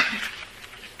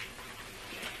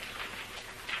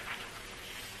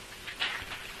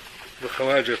the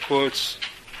Khawaja quotes,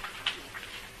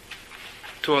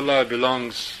 "To Allah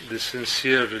belongs the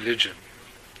sincere religion."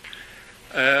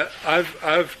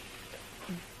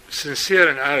 Sincere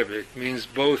in Arabic means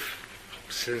both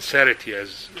sincerity,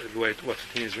 as what it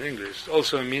means in English. It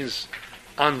also means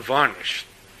unvarnished.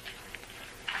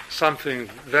 Something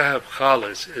dhahab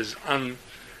khalis is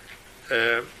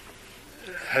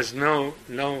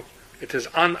it is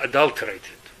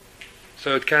unadulterated.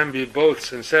 So it can be both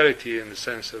sincerity in the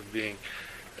sense of being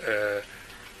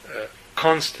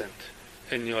constant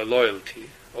in your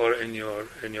loyalty or in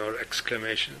your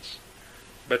exclamations,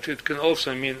 but it can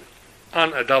also mean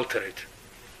unadulterated.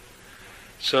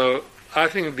 So I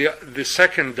think the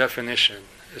second definition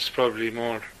is probably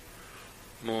more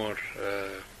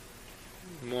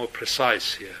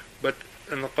precise here. But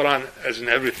in the Quran, as in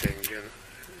everything,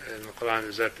 in the Quran,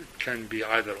 is that it can be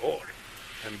either or,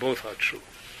 and both are true.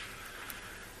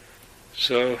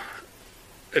 So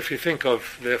if you think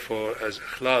of, therefore, as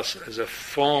ikhlas as a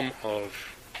form of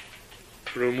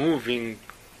removing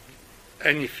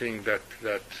anything that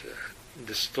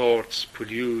distorts,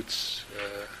 pollutes,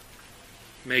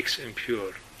 makes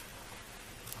impure,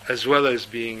 as well as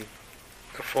being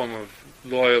a form of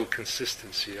loyal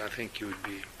consistency, I think you would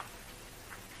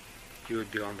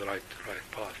be on the right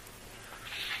path.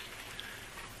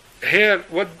 Here,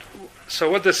 what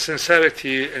does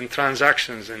sincerity in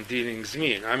transactions and dealings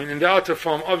mean? I mean, in the outer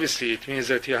form, obviously, it means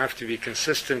that you have to be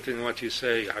consistent in what you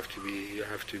say. You have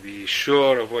to be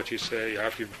sure of what you say. You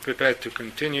have to be prepared to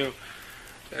continue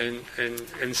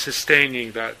in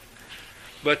sustaining that.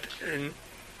 But in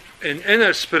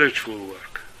inner spiritual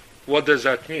work, what does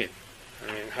that mean?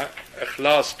 I mean,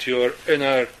 ikhlas to your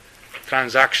inner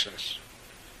transactions.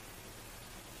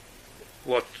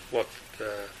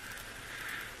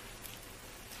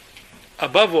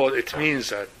 Above all, it means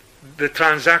that the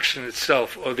transaction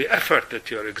itself, or the effort that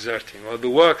you're exerting, or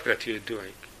the work that you're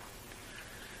doing,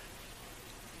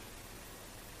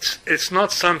 it's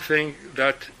not something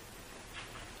that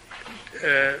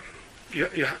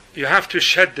you have to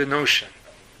shed the notion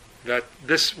that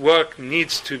this work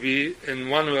needs to be in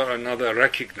one way or another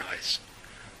recognized,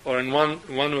 or in one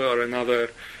way or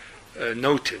another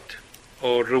noted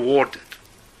or rewarded.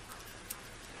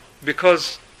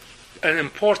 Because an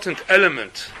important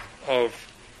element of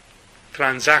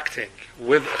transacting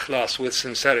with ikhlas, with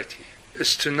sincerity,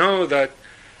 is to know that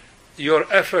your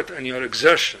effort and your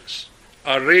exertions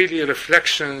are really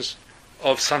reflections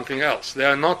of something else. They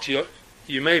are not you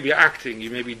may be acting, you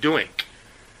may be doing,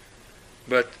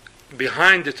 but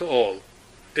behind it all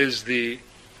is the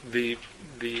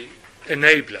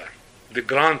enabler, the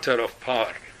grantor of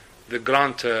power, the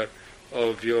grantor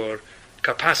of your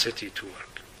capacity to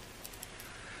work.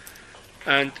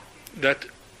 And that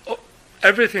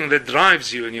everything that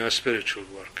drives you in your spiritual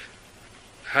work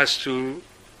has to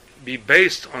be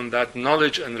based on that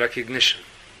knowledge and recognition,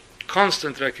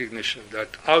 constant recognition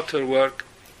that outer work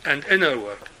and inner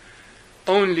work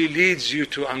only leads you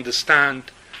to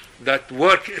understand that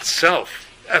work itself,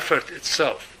 effort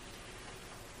itself,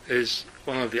 is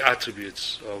one of the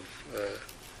attributes of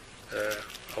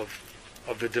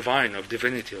the divine, of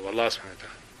divinity, of Allah subhanahu wa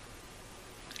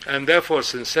ta'ala. And therefore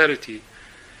sincerity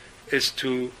is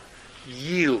to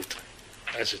yield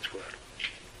as it were,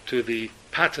 to the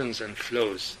patterns and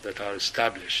flows that are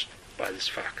established by this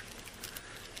fact.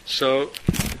 So,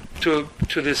 to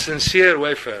the sincere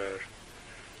wayfarer,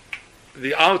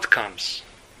 the outcomes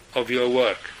of your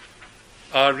work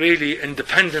are really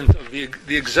independent of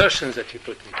the exertions that you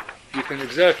put into it. You can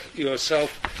exert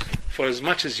yourself for as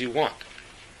much as you want,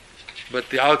 but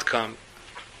the outcome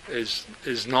is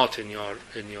not in your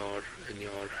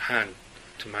hand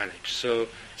to manage. So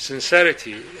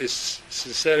sincerity is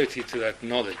sincerity to that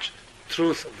knowledge,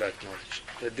 truth of that knowledge,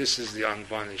 that this is the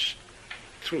unvarnished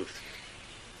truth.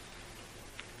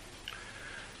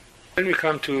 Then we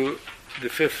come to the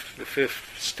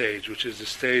fifth stage, which is the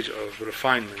stage of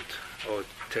refinement or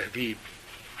tahdeeb.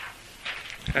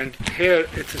 And here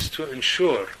it is to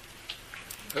ensure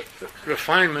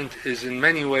refinement is in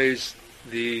many ways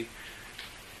the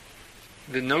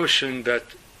notion that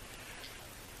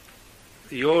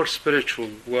your spiritual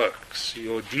works,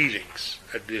 your dealings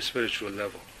at the spiritual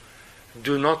level,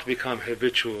 do not become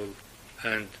habitual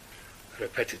and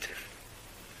repetitive.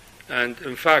 And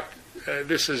in fact,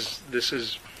 this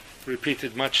is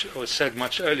repeated much or said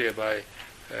much earlier by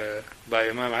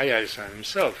Imam Ali alayhi salam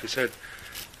himself. He said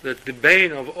that the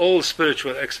bane of all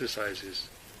spiritual exercises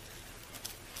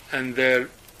and their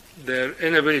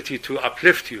inability to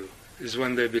uplift you is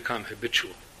when they become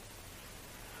habitual.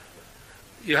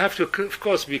 You have to, of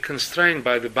course, be constrained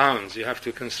by the bounds. You have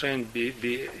to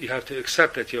you have to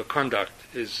accept that your conduct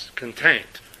is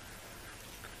contained.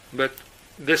 But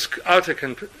this outer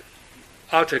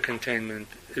containment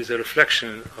is a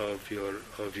reflection of your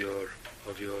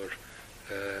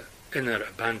inner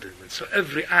abandonment. So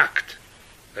every act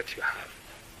that you have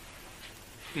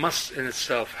must in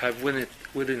itself have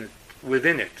within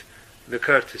it the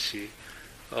courtesy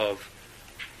of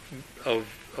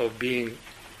being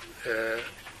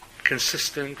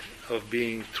consistent, of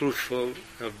being truthful,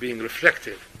 of being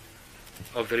reflective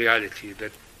of the reality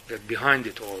that behind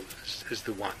it all is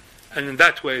the one. And in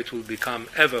that way it will become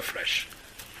ever fresh,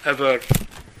 ever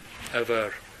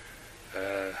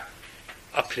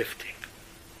uplifting.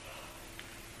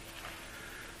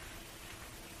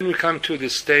 Then we come to the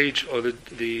stage or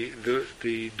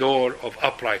the door of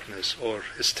uprightness, or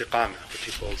istiqamah, what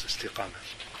he calls istiqamah.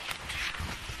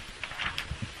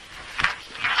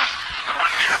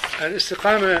 And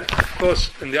istiqamah, of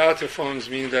course, in the outer forms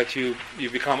mean that you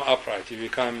become upright, you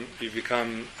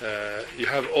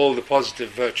have all the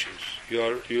positive virtues.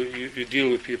 You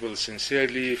deal with people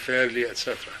sincerely, fairly,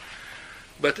 etc.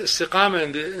 But istiqamah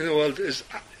in the world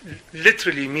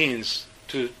literally means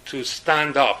to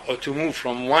stand up or to move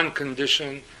from one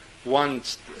condition, one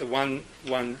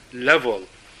level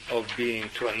of being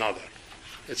to another.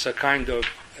 It's a kind of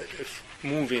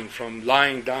moving from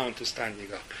lying down to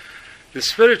standing up. The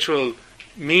spiritual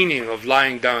meaning of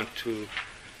lying down to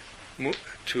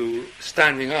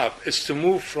standing up is to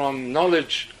move from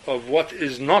knowledge of what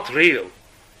is not real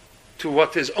to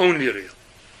what is only real.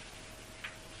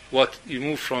 You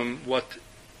move from what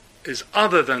is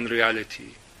other than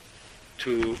reality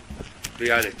to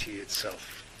reality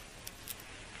itself.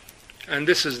 And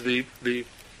this is the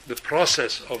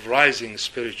process of rising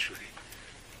spiritually,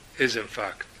 is in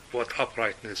fact what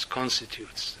uprightness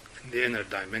constitutes in the inner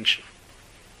dimension.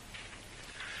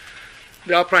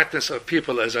 The uprightness of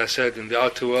people, as I said, in the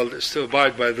outer world is to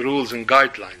abide by the rules and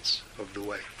guidelines of the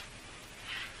way.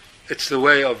 It's the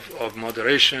way of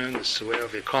moderation, it's the way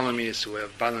of economy, it's the way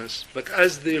of balance. But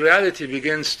as the reality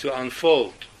begins to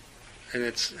unfold in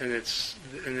its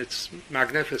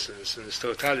magnificence, in its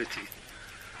totality,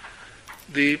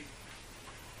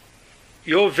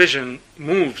 your vision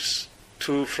moves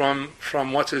from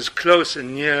what is close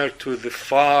and near to the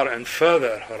far and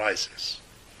further horizons.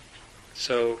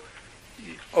 So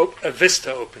a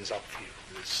vista opens up for you.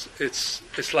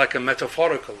 It's like a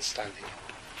metaphorical standing up.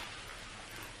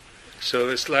 So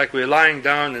it's like we're lying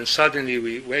down and suddenly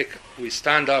we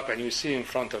stand up and we see in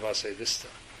front of us a vista.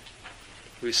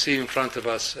 We see in front of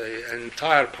us an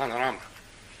entire panorama.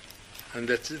 And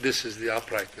that this is the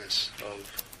uprightness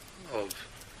of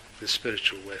the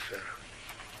spiritual wayfarer.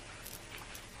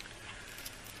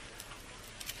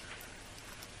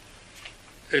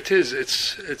 It's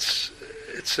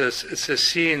a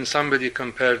scene. Somebody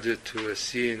compared it to a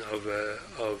scene of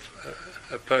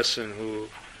a person who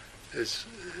is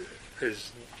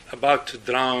about to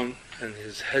drown, and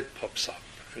his head pops up,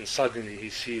 and suddenly he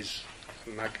sees a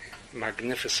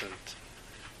magnificent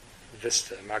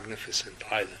vista, a magnificent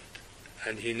island,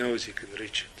 and he knows he can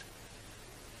reach it.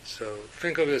 So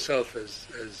think of yourself as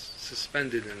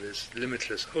suspended in this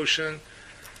limitless ocean,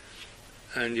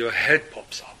 and your head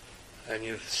pops up, and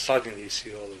you suddenly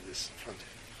see all of this in front of you.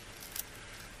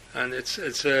 And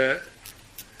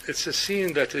it's a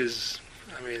scene that is,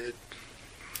 I mean,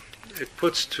 it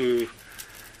puts to,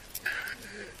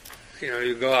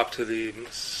 you go up to the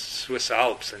Swiss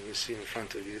Alps and you see in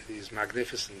front of you these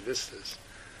magnificent vistas.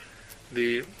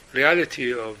 The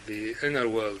reality of the inner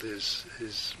world is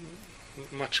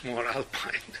much more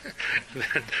alpine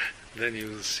than you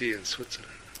will see in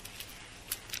Switzerland.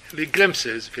 The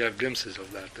glimpses, if you have glimpses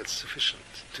of that, that's sufficient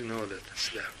to know that it's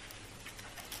there.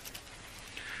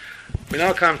 We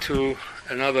now come to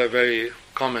another very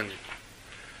common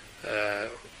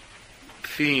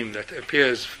theme that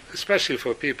appears, especially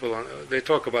for people, they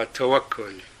talk about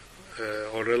tawakkul,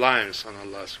 or reliance on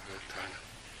Allah subhanahu wa ta'ala.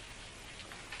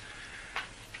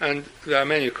 And there are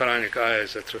many Quranic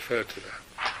ayahs that refer to that.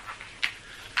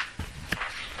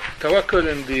 Tawakkul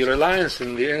and the reliance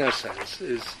in the inner sense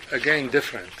is again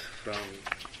different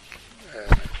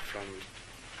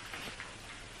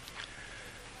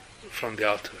from the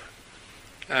outer.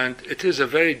 And it is a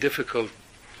very difficult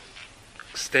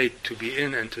state to be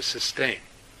in and to sustain.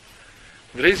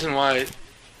 The reason why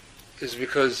is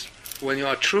because when you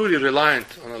are truly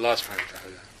reliant on Allah subhanahu wa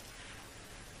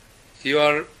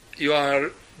ta'ala, you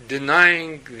are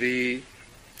denying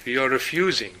you're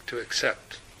refusing to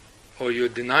accept, or you're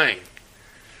denying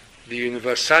the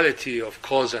universality of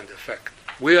cause and effect.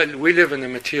 We live in a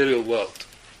material world.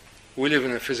 We live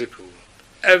in a physical world.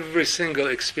 Every single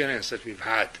experience that we've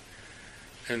had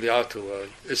in the outer world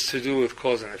is to do with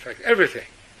cause and effect. Everything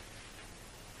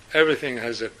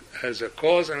has a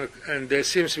cause, and there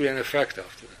seems to be an effect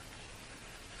after that.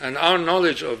 And our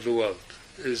knowledge of the world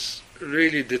is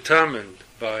really determined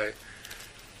by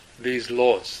these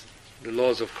laws, the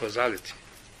laws of causality,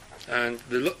 and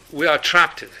we are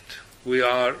trapped in it. We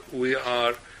are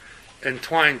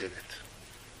entwined in it.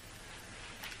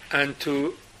 And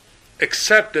to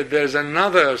accept that there's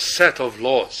another set of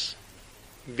laws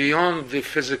beyond the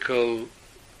physical,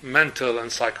 mental,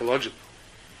 and psychological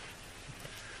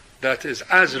that is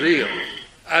as real,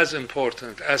 as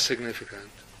important, as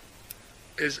significant,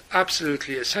 is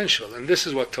absolutely essential. And this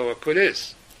is what tawakkul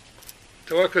is.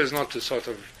 Tawakkul is not to sort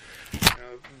of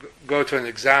go to an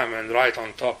exam and write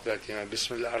on top that,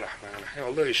 Bismillah ar-Rahman ar-Rahim,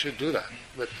 although you should do that.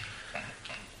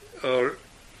 Or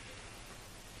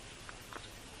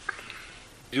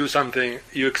do something,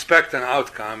 you expect an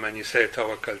outcome and you say,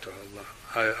 Tawakkal to Allah.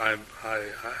 I'm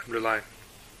relying.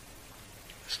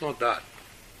 It's not that.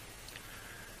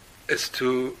 It's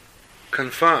to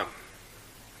confirm,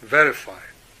 verify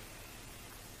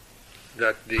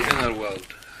that the inner world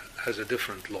has a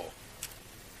different law,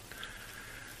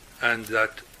 and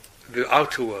that the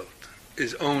outer world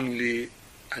is only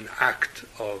an act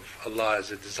of Allah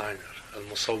as a designer,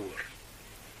 al-Musawwir.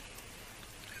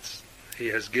 He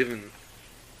has given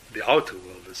the outer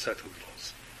world a set of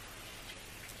laws.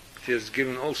 He has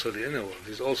given also the inner world.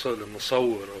 He's also the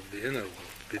Musawwir of the inner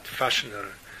world, the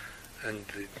fashioner and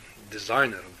the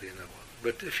designer of the inner world.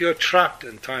 But if you're trapped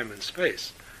in time and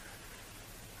space,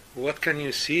 what can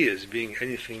you see as being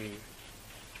anything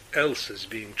else as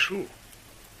being true?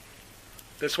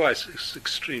 That's why it's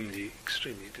extremely,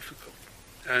 extremely difficult.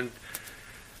 And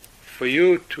for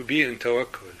you to be in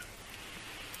tawakkul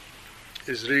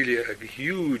is really a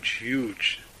huge,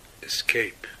 huge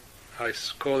escape. I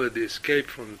call it the escape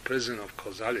from the prison of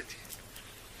causality.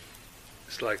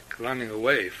 It's like running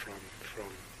away from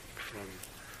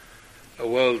a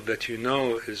world that you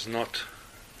know is not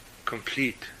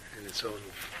complete in its own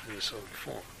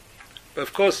form. But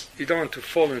of course, you don't want to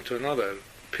fall into another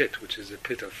pit, which is a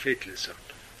pit of fatalism.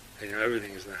 And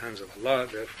everything is in the hands of Allah,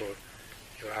 therefore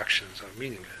your actions are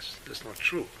meaningless. That's not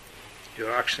true.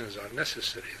 Your actions are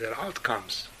necessary. Their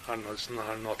outcomes are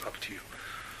not up to you.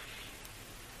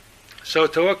 So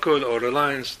tawakkul or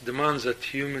reliance demands that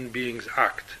human beings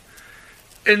act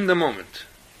in the moment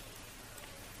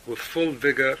with full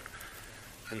vigor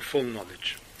and full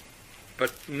knowledge.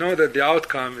 But know that the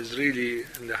outcome is really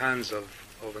in the hands of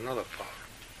another power.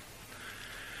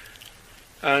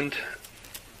 And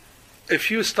if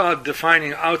you start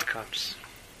defining outcomes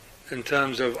in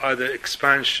terms of either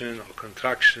expansion or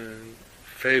contraction,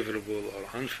 favorable or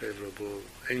unfavorable,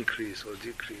 increase or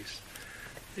decrease,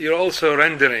 you're also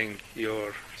rendering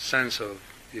your sense of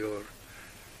your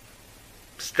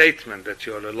statement that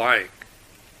you're relying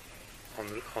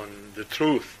on the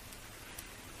truth,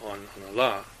 on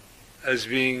Allah, as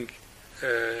being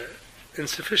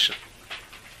insufficient.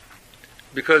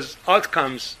 Because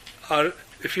outcomes are,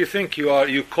 if you think you are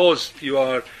the cause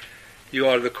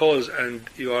and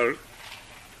you are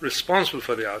responsible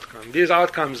for the outcome, these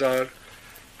outcomes are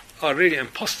really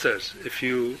imposters if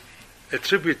you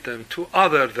attribute them to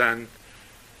other than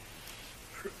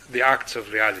the acts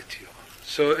of reality.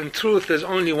 So in truth, there's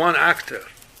only one actor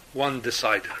one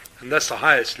decider, and that's the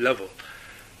highest level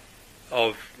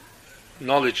of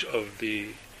knowledge of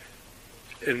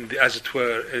as it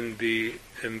were, in the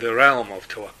realm of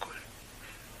tawakkul.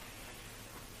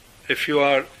 If you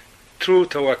are true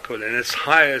tawakkul in its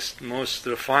highest, most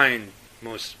refined,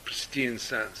 most pristine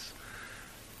sense,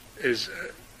 is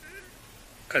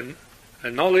a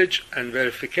knowledge and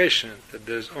verification that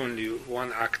there's only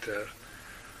one actor,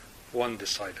 one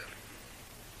decider.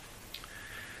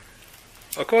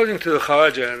 According to the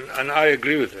Khawaja, and I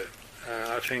agree with it,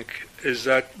 I think, is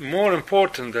that more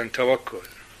important than tawakkul,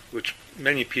 which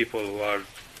many people who are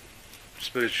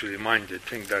spiritually minded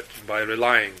think that by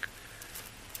relying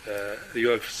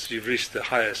you've reached the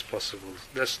highest possible.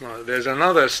 That's not. There's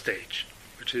another stage,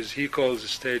 which is he calls the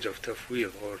stage of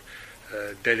tafwid, or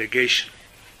delegation.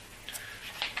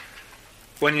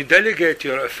 When you delegate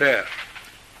your affair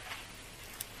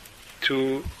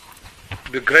to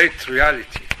the great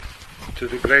reality, to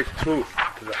the great truth,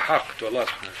 to the haqq, to Allah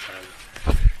subhanahu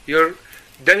wa ta'ala, you're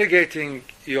delegating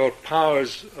your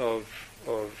powers of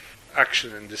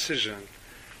action and decision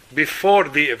before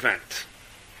the event.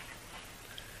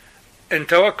 In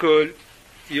tawakkul,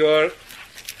 you're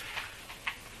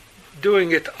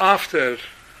doing it after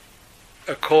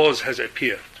a cause has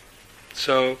appeared.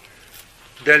 So,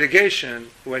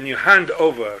 delegation, when you hand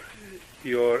over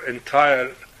your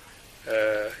entire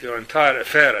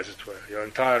affair, as it were, your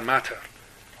entire matter,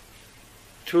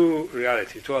 to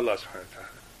reality, to Allah subhanahu wa ta'ala,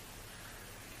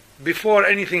 before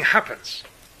anything happens,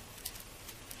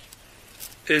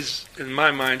 is, in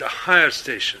my mind, a higher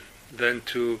station than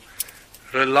to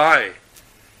rely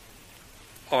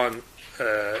on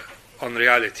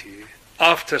reality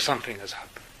after something has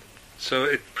happened. So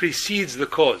it precedes the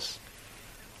cause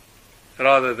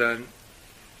rather than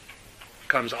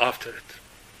comes after it.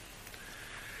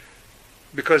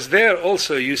 Because there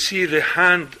also you see the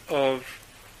hand of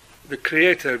the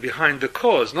Creator behind the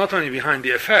cause, not only behind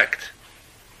the effect.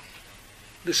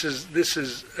 This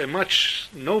is a much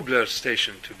nobler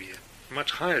station to be in, a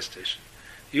much higher station.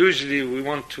 Usually we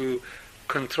want to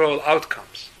control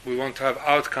outcomes. We want to have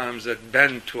outcomes that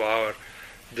bend to our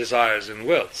desires and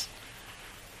wills.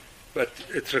 But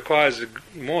it requires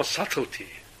more subtlety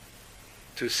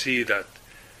to see that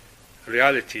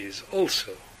reality is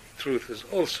also, truth is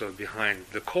also behind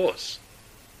the cause.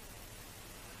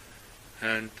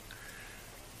 And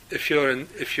if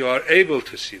you are able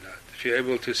to see that, if you're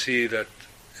able to see that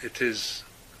it is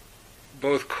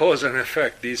both cause and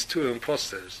effect, these two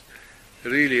imposters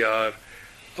really are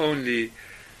only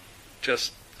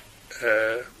just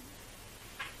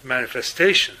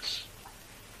manifestations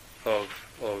of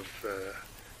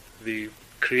the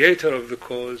creator of the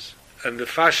cause and the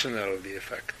fashioner of the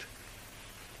effect,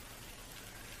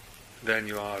 then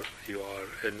you are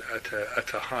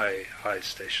at a high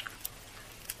station.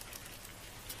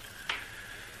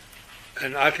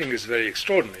 And I think it's very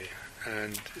extraordinary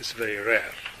and it's very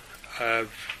rare.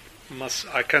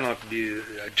 I cannot be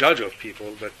a judge of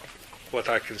people, but what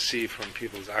I can see from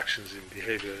people's actions and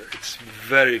behavior, it's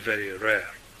very, very rare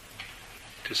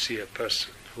to see a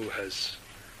person who has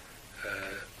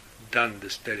done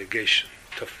this delegation,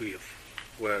 tafwid,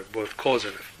 where both cause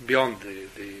and beyond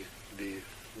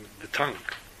the tongue.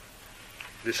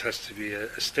 This has to be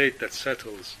a state that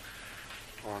settles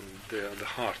on the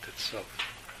heart itself.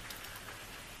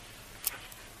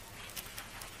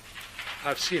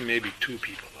 I've seen maybe 2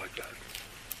 people like that.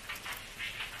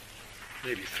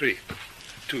 Maybe 3,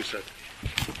 2 certainly.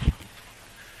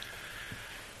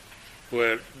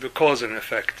 Where the cause and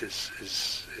effect is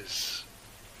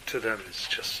to them is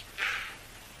just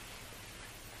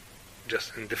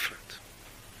indifferent.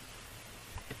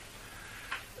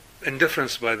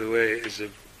 Indifference, by the way,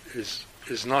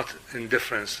 is not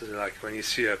indifference like when you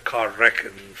see a car wreck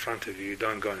in front of you, you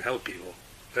don't go and help people.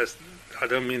 I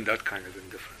don't mean that kind of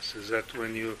indifference. Is that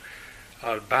when you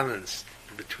are balanced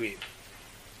between,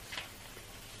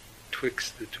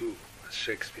 twixt the two, as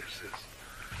Shakespeare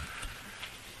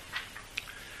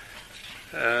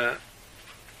says.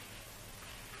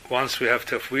 Once we have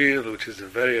tafwid, which is a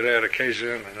very rare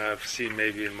occasion, and I've seen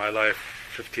maybe in my life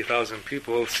 50,000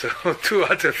 people, so 2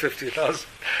 out of 50,000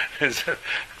 is a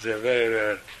very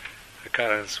rare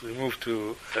occurrence. We move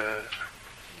to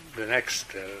the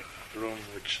next room,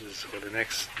 which is, or the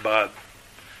next bab,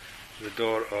 the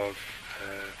door of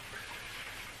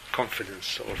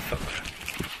confidence or thaqr.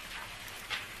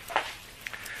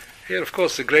 Here, of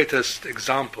course, the greatest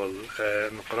example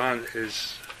in the Quran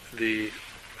is the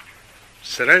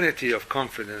serenity of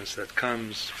confidence that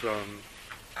comes from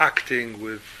acting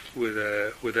with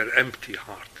an empty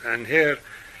heart. And here,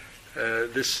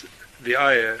 this the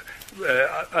ayah,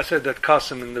 I said that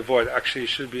Qasim in the void actually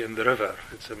should be in the river.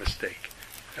 It's a mistake.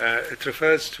 It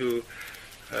refers to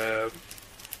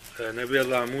Nabi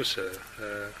Allah Musa,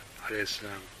 alayhi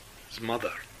salam, his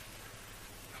mother,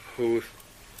 who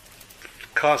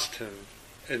cast him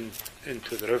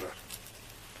into the river.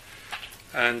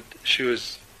 And she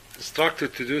was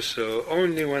instructed to do so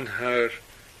only when her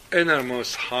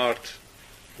innermost heart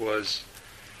was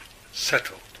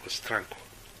settled, was tranquil.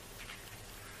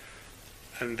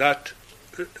 And that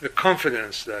the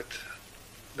confidence that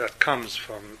comes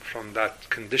from that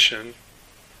condition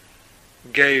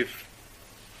gave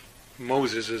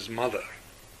Moses' mother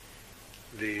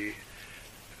the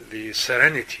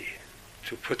serenity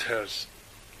to put her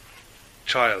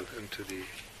child into the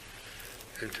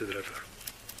river.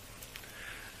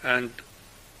 And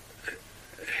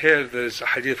here there's a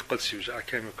hadith Qudsi which I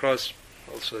came across,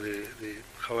 also the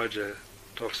Khawaja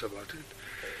talks about it.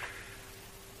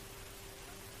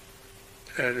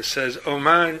 And it says, "O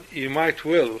man, you might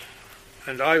will,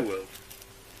 and I will,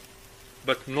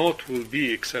 but naught will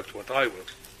be except what I will."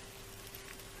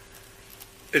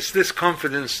 It's this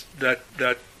confidence that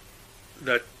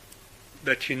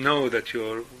you know that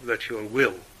your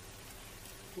will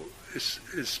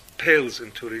is pales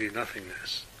into really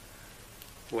nothingness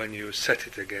when you set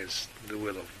it against the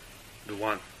will of the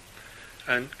one.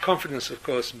 And confidence, of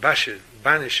course,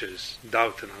 banishes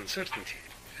doubt and uncertainty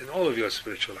in all of your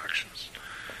spiritual actions,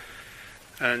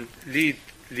 and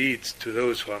leads to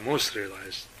those who are most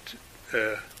realized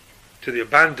to the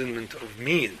abandonment of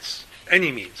means,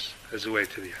 any means, as a way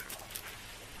to the end.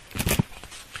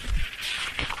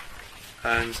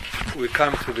 And we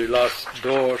come to the last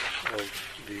door of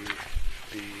the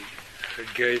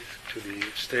gate to the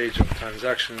stage of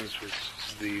transactions, which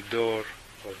is the door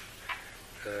of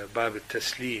Bab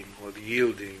al-Taslim, or the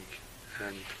yielding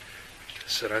and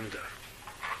surrender.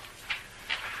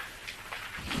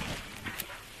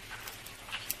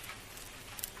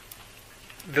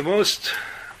 The most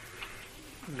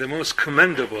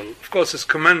commendable, of course, it's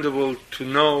commendable to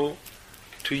know,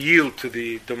 to yield to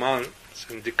the demands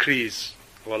and decrees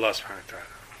of Allah subhanahu wa ta'ala.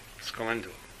 It's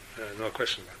commendable, no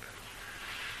question about that.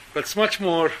 But it's much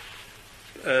more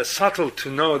subtle to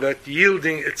know that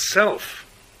yielding itself,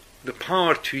 the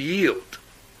power to yield,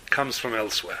 comes from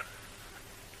elsewhere.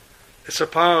 It's a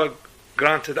power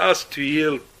granted us to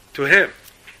yield to Him.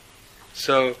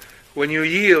 So when you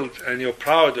yield and you're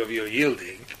proud of your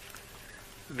yielding,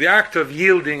 the act of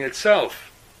yielding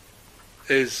itself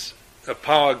is a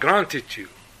power granted to you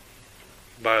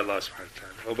by Allah subhanahu wa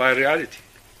ta'ala, or by reality.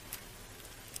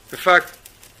 In fact,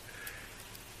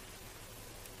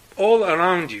 all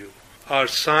around you are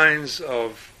signs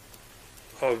of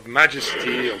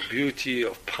majesty, of beauty,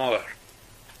 of power.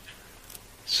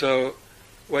 So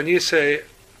when you say,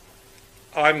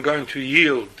 I'm going to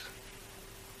yield,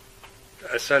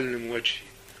 asallim wajhi,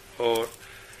 or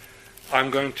I'm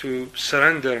going to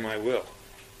surrender my will,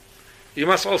 you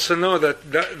must also know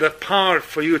that the power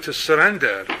for you to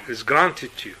surrender is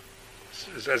granted to you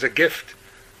as a gift.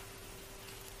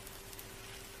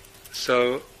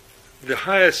 So the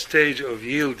highest stage of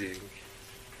yielding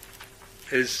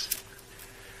is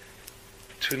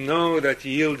to know that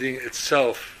yielding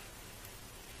itself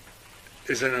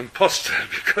is an impostor,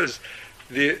 because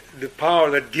the power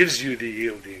that gives you the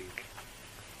yielding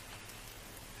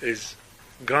is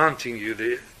granting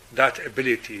you that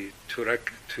ability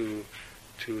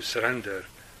to surrender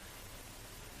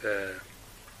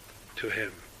to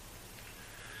Him.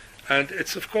 And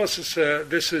it's, of course,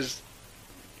 this is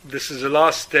the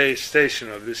last station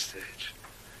of this stage,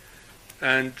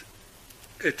 and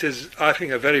it is, I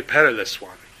think, a very perilous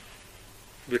one,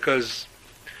 because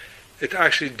it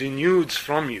actually denudes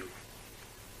from you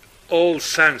all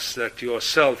sense that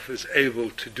yourself is able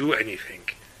to do anything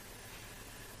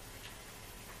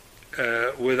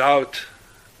without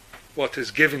what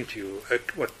is given to you,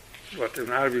 what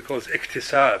in Arabic calls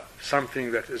iktisab,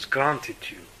 something that is granted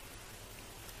to you.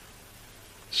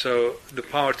 So the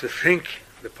power to think,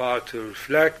 the power to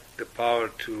reflect, the power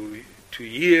to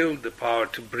yield, the power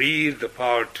to breathe, the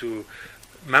power to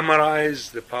memorize,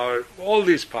 the power, all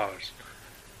these powers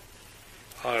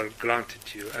are granted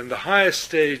to you. And the highest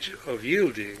stage of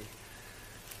yielding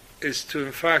is to,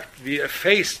 in fact, be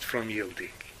effaced from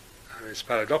yielding. I mean, it's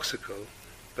paradoxical,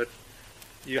 but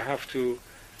you have to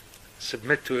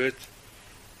submit to it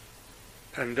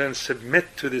and then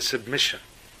submit to the submission.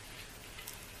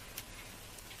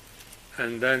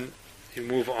 And then you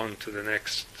move on to the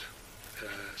next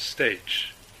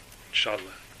stage,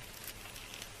 inshallah,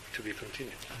 to be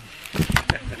continued.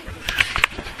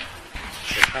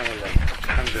 Subhanallah,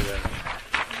 alhamdulillah.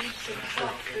 keeps in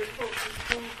touch with what we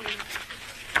call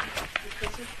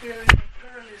because if we're in a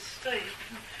perilous state,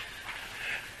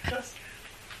 just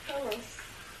help us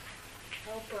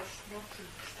not to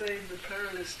stay in the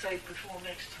perilous state before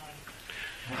next time.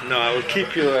 No, I will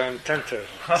keep you attentive.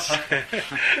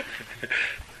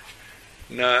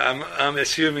 No, I'm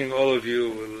assuming all of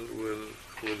you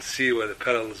will see where the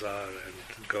perils are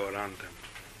and go around them.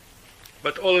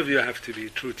 But all of you have to be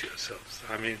true to yourselves.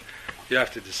 I mean, you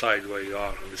have to decide where you are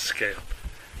on the scale.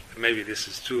 Maybe this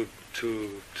is too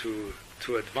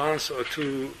advanced or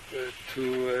too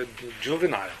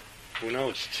juvenile. Who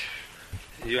knows?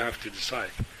 You have to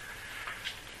decide.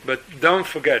 But don't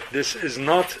forget, this is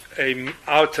not an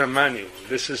outer manual.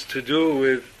 This is to do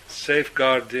with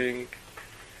safeguarding,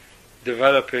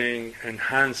 developing,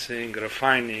 enhancing,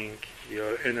 refining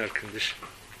your inner condition.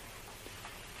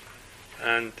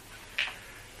 And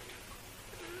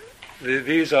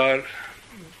these are,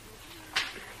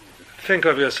 think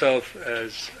of yourself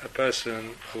as a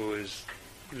person who is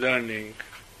learning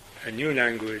a new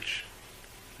language,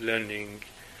 learning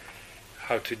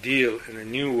how to deal in a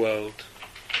new world.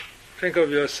 Think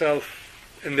of yourself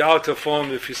in the outer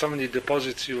form. If somebody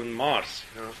deposits you on Mars,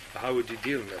 how would you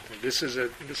deal with that? This is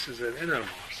an inner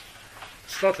Mars.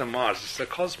 It's not a Mars. It's the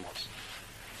cosmos.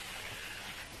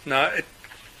 Now,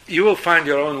 you will find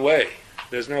your own way.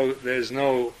 There's no.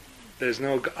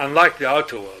 Unlike the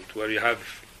outer world, where you have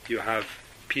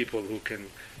people who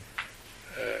can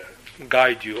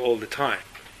guide you all the time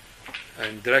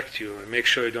and direct you and make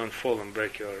sure you don't fall and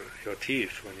break your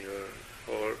teeth when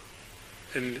or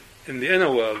in the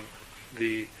inner world,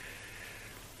 the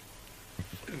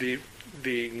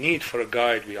need for a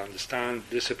guide, we understand,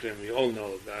 discipline, we all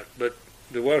know that, but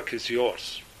the work is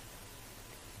yours.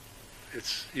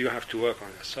 You have to work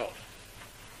on yourself.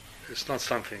 It's not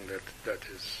something that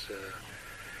is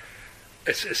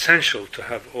it's essential to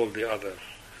have all the other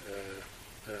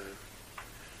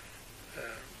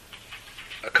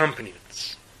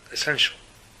accompaniments. Essential.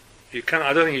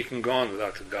 I don't think you can go on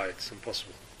without a guide. It's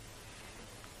impossible.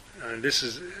 And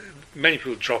many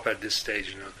people drop at this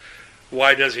stage.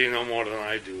 Why does he know more than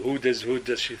I do? Who does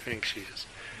she think she is?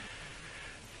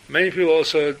 Many people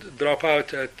also drop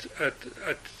out at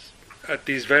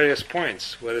these various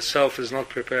points where the self is not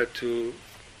prepared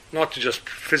not to just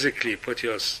physically put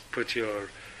your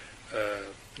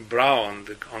brow on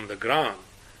the ground,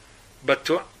 but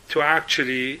to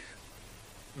actually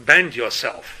bend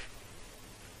yourself.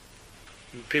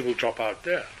 People drop out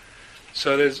there.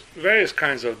 So there's various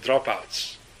kinds of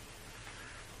dropouts.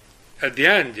 At the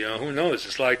end, who knows?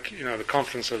 It's like, the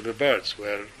conference of the birds,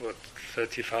 where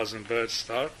 30,000 birds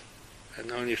start,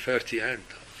 and only 30 end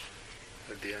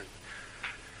at the end.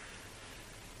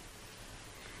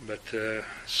 But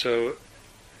so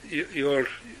the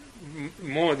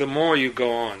more you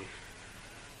go on,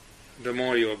 the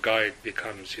more your guide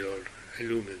becomes your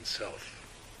illumined self,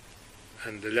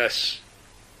 and the less.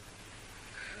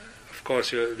 Of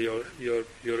course, your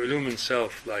illumined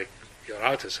self, like your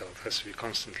outer self, has to be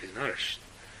constantly nourished,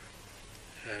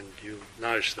 and you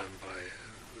nourish them by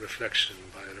reflection,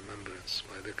 by remembrance,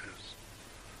 by dhikrs,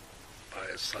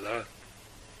 by salat,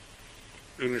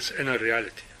 in its inner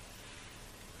reality.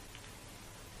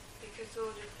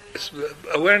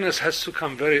 Awareness has to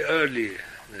come very early,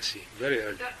 Nassim, very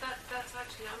early. That's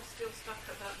actually, I'm still stuck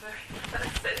at that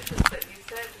sentence that you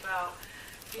said about,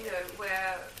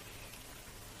 where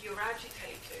you're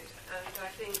agitated, and I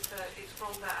think that it's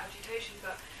from that agitation,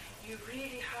 but you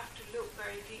really have to look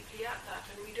very deeply at that,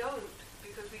 and we don't,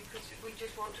 because we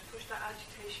just want to push that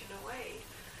agitation away.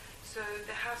 So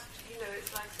there has to,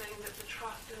 it's like saying that the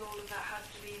trust and all of that has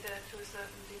to be there to a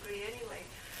certain degree anyway,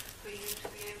 for you to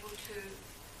be able to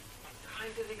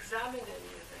kind of examine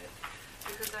any of it,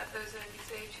 because at those early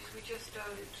stages we just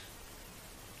don't.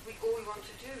 All we want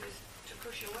to do is to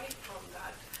push away from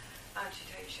that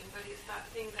agitation, but it's that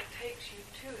thing that takes you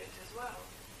to it as well.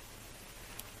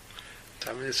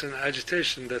 I mean, it's an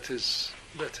agitation that has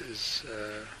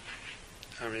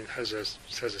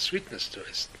a sweetness to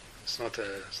it. It's not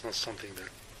something that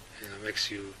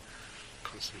makes you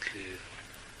constantly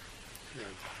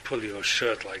pull your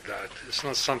shirt like that. It's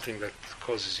not something that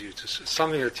causes you to. It's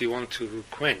something that you want to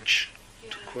quench,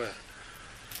 to quell.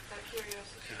 That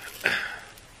curiosity. Yeah.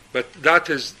 But that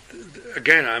is,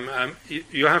 again,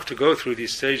 you have to go through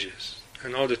these stages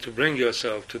in order to bring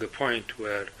yourself to the point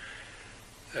where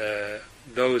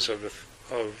those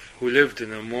who lived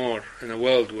in a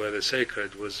world where the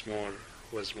sacred was more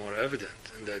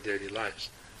evident in their daily lives.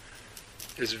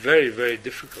 It's very, very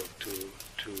difficult to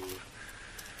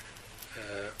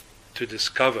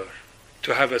discover,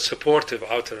 to have a supportive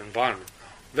outer environment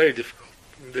now. Very difficult.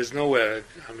 there's nowhere.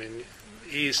 I mean,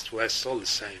 east, west, all the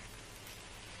same.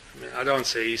 I mean, I don't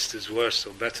say east is worse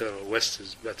or better, or west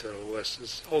is better or worse.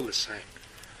 It's all the same,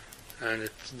 and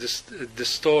it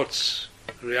distorts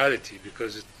reality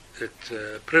because it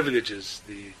privileges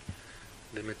the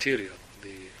material,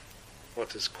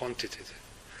 what is quantitative.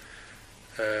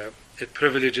 It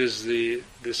privileges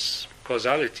this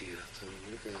causality.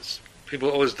 People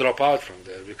always drop out from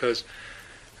there because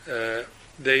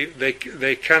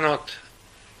they cannot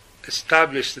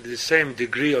establish the same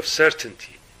degree of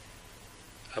certainty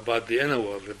about the inner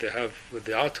world that they have with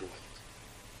the outer world.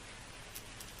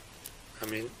 I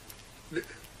mean,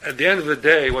 at the end of the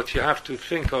day, what you have to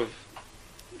think of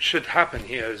should happen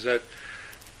here is that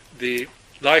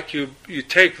you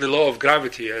take the law of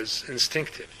gravity as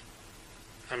instinctive.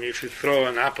 I mean, if you throw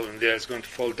an apple in there, it's going to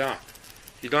fall down.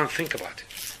 You don't think about it.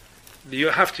 You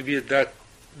have to be at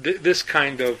this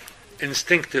kind of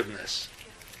instinctiveness,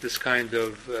 this kind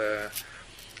of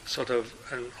sort of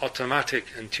an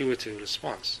automatic, intuitive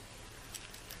response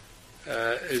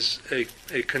is a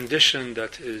condition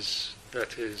that is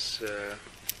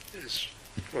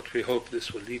what we hope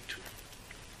this will lead to.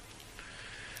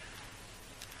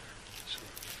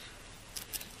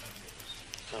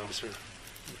 So,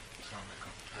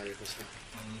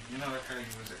 you know, like how he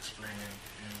was explaining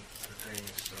in the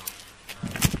days of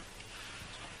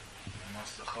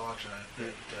Master Khawaja,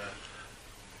 that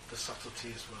the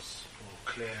subtleties was all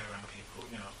clear and people,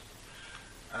 you know.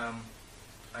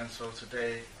 And so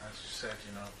today, as you said,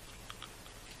 you know,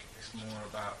 it's more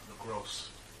about the gross.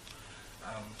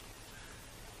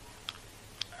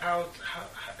 How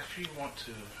if you want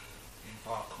to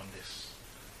embark on this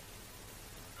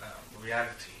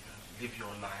reality, live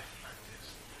your life like this,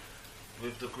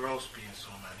 with the gross being so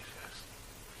manifest,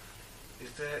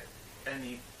 is there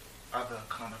any other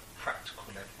kind of practical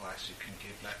advice you can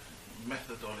give, like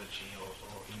methodology or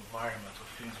environment or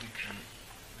things we can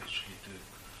literally do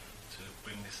to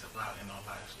bring this about in our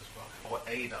lives as well, or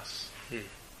aid us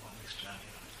on this journey?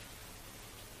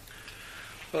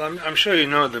 Well, I'm sure you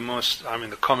know the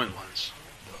common ones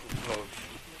of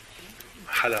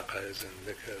halaqas and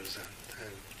dhikrs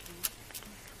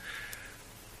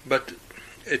but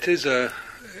it is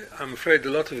I'm afraid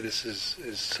a lot of this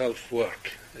is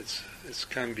self-work. It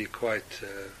can be quite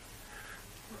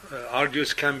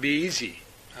arduous, can be easy.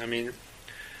 I mean,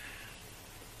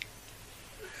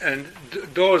 and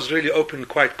doors really open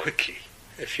quite quickly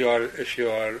if you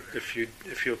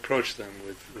approach them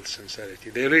with sincerity.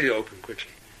 They really open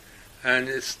quickly, and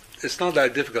it's not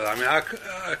that difficult. I mean, I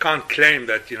can't claim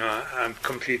that I'm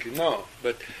completely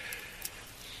but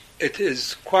it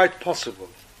is quite possible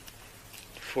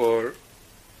for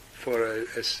a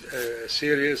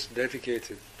serious,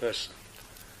 dedicated person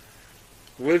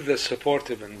with a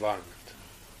supportive environment,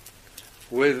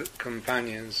 with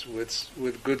companions,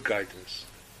 with good guidance.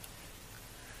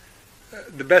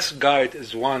 The best guide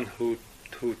is one who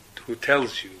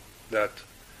tells you that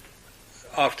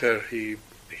after he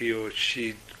or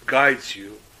she guides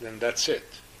you, then that's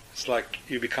it. It's like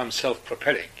you become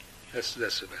self-propelling. That's the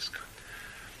best guide.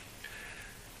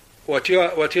 What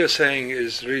you're saying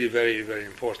is really very, very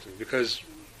important because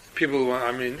people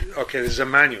want, there's a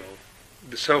manual.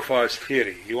 So far it's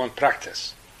theory. You want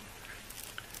practice.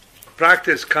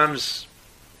 Practice comes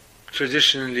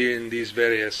traditionally in these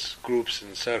various groups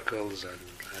and circles and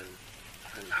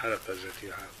halaqas that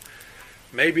you have.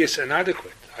 Maybe it's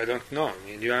inadequate. I don't know. I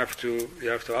mean, you have to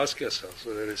ask yourself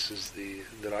whether this is the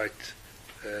right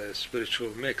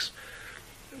spiritual mix.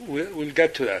 We'll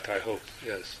get to that, I hope.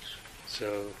 Yes.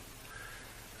 So.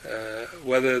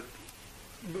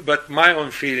 But my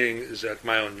own feeling is that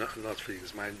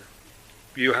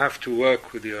you have to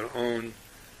work with your own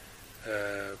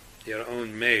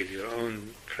mail, your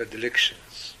own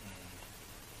predilections.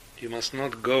 You must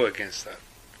not go against that.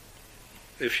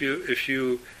 If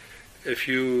you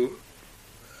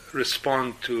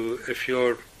respond to, if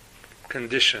your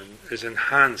condition is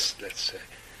enhanced, let's say,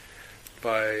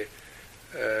 by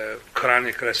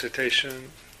Quranic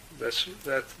recitation, that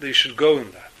you should go in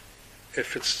that.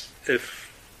 If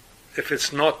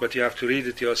it's not, but you have to read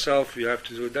it yourself, you have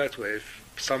to do it that way. If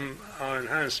some are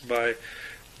enhanced by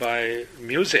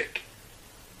music,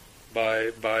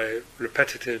 by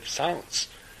repetitive sounds,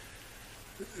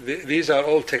 these are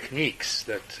all techniques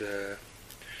that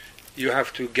you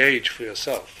have to gauge for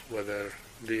yourself whether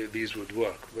these would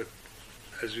work. But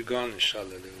as we go on, inshallah,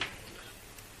 they will.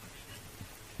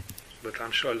 But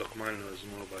I'm sure Luqman knows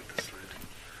more about this later.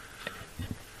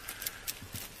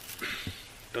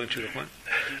 Don't you, Luqman?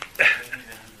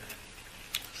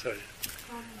 Sorry.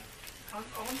 I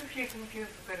wonder if you can give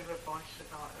a bit of advice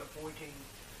about avoiding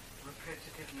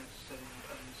repetitiveness and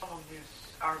someone who's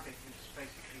Arabic is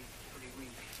basically pretty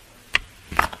weak.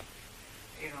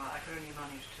 I can only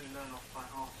manage to learn off by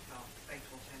heart about 8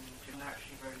 or 10, and they're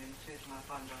actually very limited, and I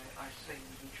find I sing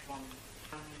each one.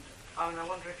 And I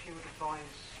wonder if you would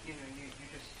advise, you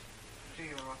just do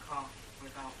your rakat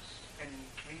without any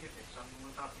read of it,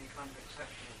 without the kind of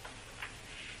exception.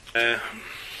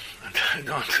 I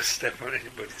don't want to step on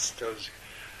anybody's toes.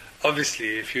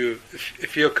 Obviously, if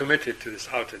you're committed to this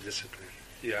outer discipline,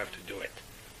 you have to do it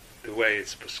the way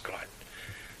it's prescribed.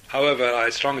 However,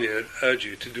 I strongly urge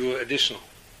you to do additional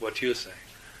what you're saying.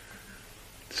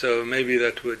 So maybe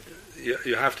that would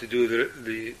you have to do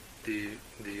the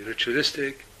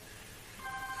ritualistic,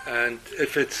 and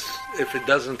if it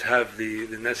doesn't have the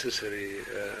necessary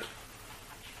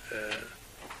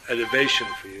elevation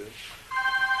for you,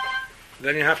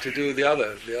 then you have to do the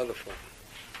other form.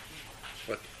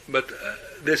 But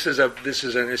this is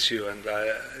an issue, and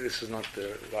this is not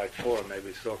the right forum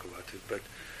maybe to talk about it. But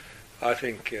I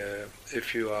think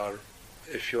if you are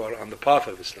on the path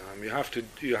of Islam, you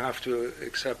have to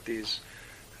accept these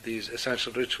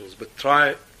essential rituals, but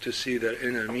try to see their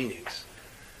inner meanings.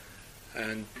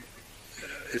 And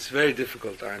it's very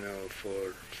difficult, I know,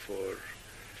 for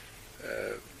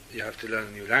you have to learn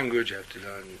a new language, you have to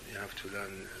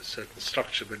learn a certain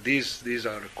structure, but these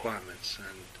are requirements,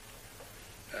 and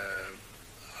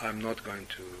I'm not going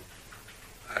to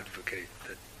advocate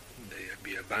that they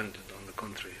be abandoned. On the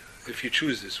contrary, if you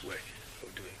choose this way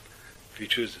of doing, if you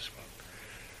choose this path.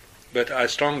 But I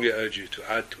strongly urge you to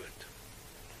add to it,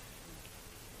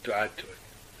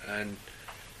 and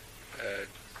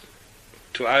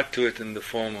to add to it in the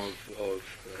form of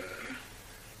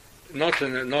not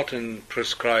in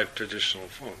prescribed traditional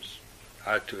forms.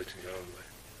 Add to it in your own way.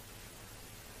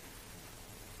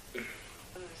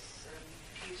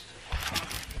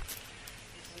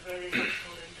 It's very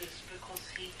helpful in this because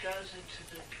he goes into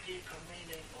the deeper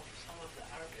meaning of some of the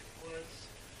Arabic words.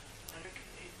 And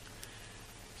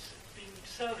it's been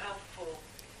so helpful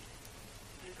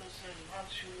because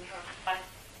once you have life,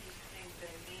 you think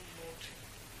they mean more to you.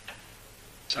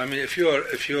 So, I mean,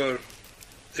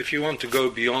 if you want to go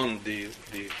beyond the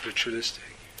ritualistic,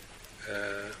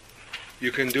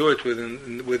 you can do it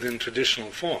within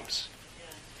traditional forms,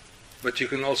 but you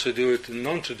can also do it in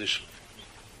non-traditional forms.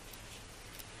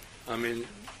 I mean,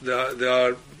 there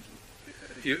are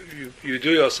you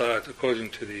do your salat according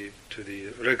to the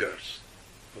rigors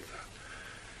of that.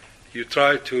 You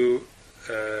try to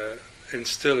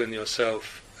instill in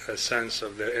yourself a sense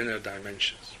of their inner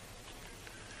dimensions.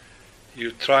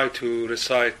 You try to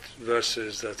recite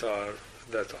verses that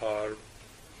are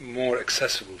more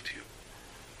accessible to you.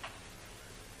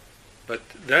 But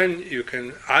then you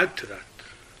can add to that.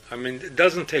 I mean, it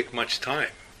doesn't take much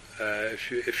time.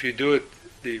 If you do it,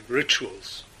 the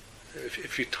rituals,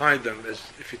 if you time them as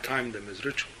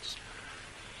rituals,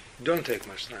 it don't take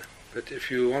much time. But if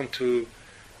you want to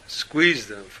squeeze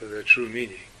them for their true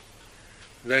meaning,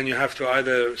 then you have to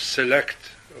either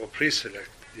select or pre-select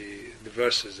the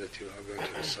verses that you are going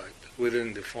to recite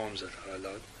within the forms that are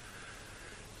allowed,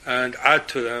 and add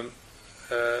to them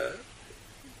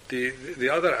the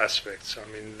other aspects. I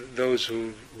mean, those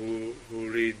who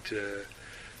read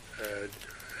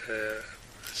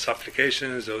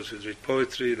supplications, those who read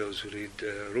poetry, those who read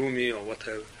Rumi or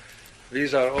whatever.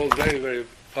 These are all very, very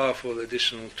powerful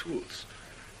additional tools.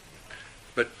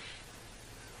 But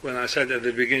when I said at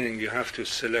the beginning you have to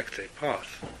select a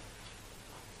path,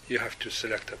 you have to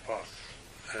select a path,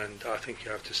 and I think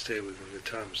you have to stay within the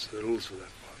terms, the rules of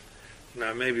that path.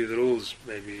 Now maybe the rules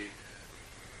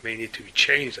may need to be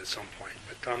changed at some point,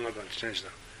 but I'm not going to change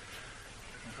them.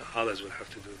 Others will have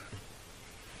to do that.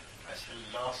 That's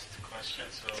the last question.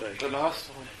 So Sorry. The last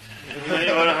one.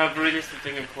 You want to have really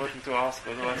something important to ask,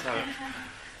 otherwise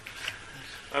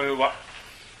I mean,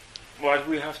 why do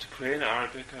we have to pray in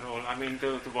Arabic at all? I mean,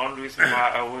 the one reason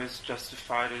why I always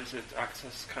justify it is it acts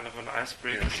as kind of an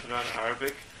icebreaker to learn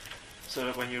Arabic, so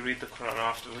that when you read the Quran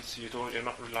afterwards, you're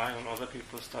not relying on other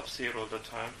people's tafsir all the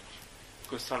time,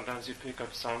 because sometimes you pick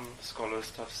up some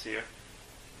scholars' tafsir,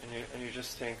 and you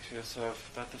just think to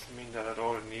yourself, that doesn't mean that at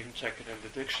all, and even check it in the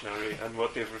dictionary, and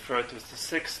what they've referred to as the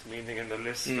sixth meaning in the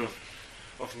list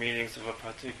of meanings of a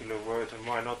particular word, and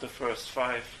why not the first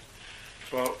five?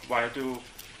 Well,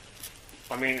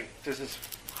 I mean, this is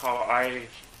how I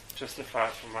justify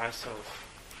it for myself,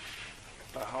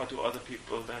 but how do other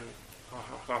people then,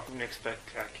 how can you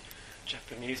expect like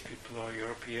Japanese people or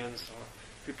Europeans or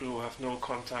people who have no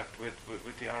contact with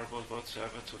the Arab world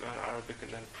whatsoever to learn Arabic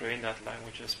and then pray in that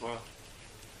language as well?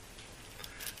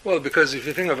 Well, because if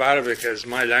you think of Arabic as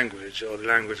my language or the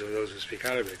language of those who speak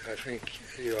Arabic, I think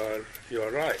you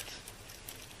are right.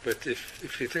 But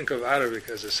if you think of Arabic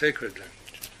as a sacred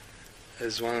language,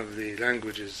 as one of the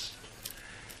languages,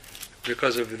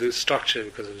 because of the structure,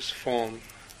 because of its form,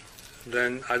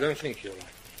 then I don't think you're right.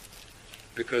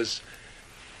 Because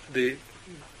the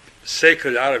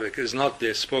sacred Arabic is not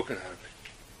the spoken Arabic.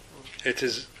 It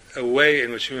is a way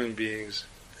in which human beings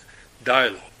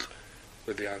dialogue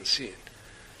with the unseen.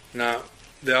 Now,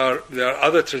 there are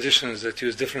other traditions that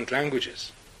use different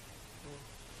languages.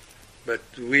 But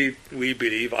I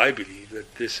believe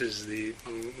that this is the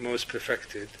most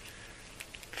perfected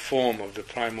form of the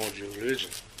primordial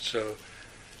religion. So,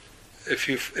 if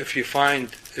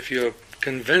you're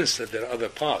convinced that there are other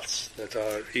paths that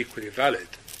are equally valid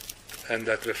and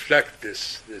that reflect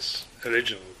this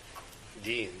original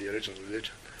deen, the original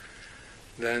religion,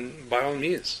 then by all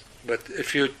means. But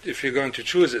if you're going to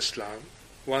choose Islam,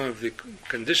 one of the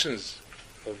conditions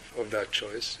of that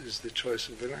choice is the choice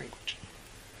of the language.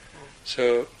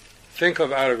 So think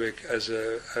of Arabic as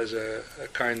a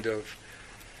kind of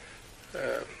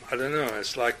I don't know.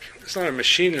 It's not a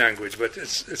machine language, but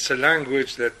it's a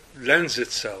language that lends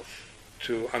itself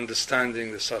to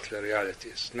understanding the subtler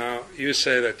realities. Now you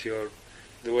say that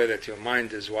the way that your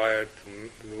mind is wired,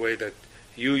 the way that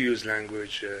you use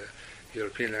language,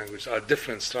 European language, are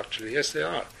different structurally. Yes, they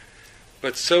are.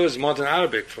 But so is modern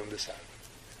Arabic from this Arabic.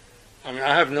 I mean,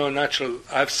 I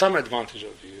have some advantage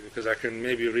over you because I can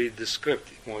maybe read the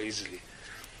script more easily.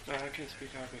 I can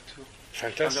speak Arabic too.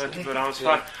 Fantastic.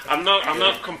 I'm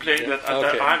not complaining that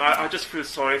Okay. I just feel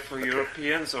sorry for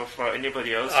Europeans or for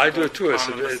anybody else. I do too. It's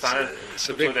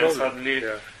a big they're problem. suddenly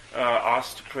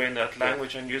asked to pray in that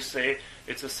language, and you say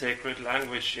it's a sacred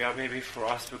language. Yeah, maybe for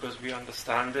us because we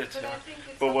understand it. But Yeah. I think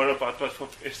it's But what also-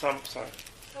 about if some? Sorry.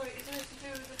 Sorry, isn't it to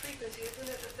do with the frequency? Isn't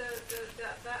it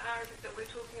that Arabic that we're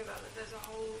talking about, that there's a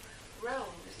whole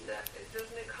realm, isn't that?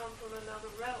 Doesn't it come from another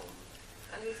realm?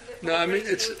 And isn't it No, I mean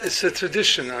it's a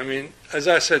tradition. I mean, as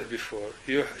I said before,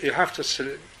 you have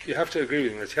to agree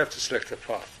with me that you have to select a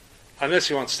path, unless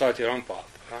you want to start your own path.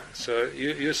 Right? So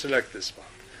you select this path.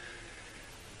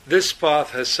 This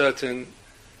path has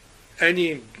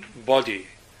any body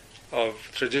of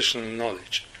traditional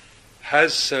knowledge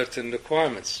has certain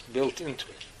requirements built into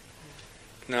it.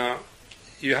 Now,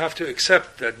 you have to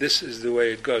accept that this is the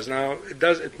way it goes. Now,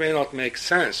 it may not make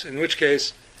sense, in which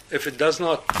case, if it does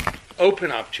not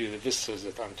open up to you the vistas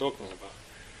that I'm talking about,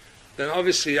 then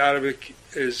obviously Arabic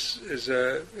is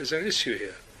an issue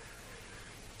here.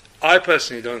 I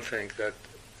personally don't think that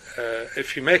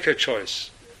if you make a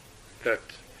choice that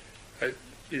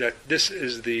this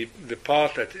is the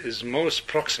path that is most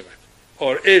proximate,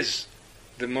 or is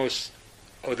the most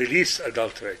or the least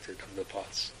adulterated of the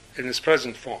paths in its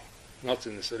present form, not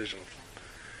in its original form,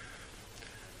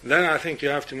 then I think you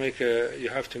have to make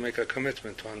a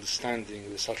commitment to understanding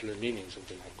the subtler meanings of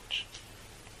the language.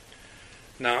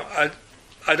 Now,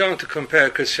 I don't want to compare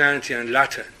Christianity and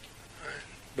Latin, right?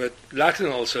 But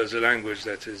Latin also is a language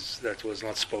that was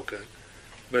not spoken,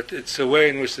 but it's a way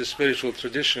in which the spiritual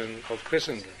tradition of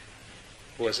Christendom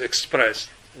was expressed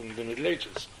in the Middle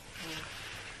Ages.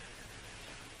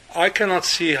 I cannot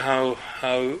see how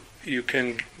you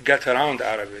can get around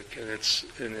Arabic in its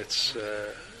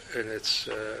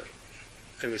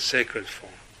sacred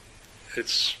form.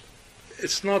 It's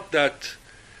not that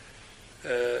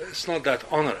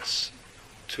onerous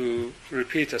to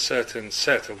repeat a certain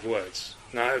set of words.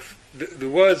 Now, if the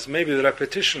words, maybe the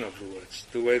repetition of the words,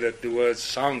 the way that the words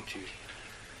sound to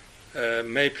you,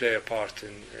 may play a part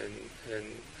in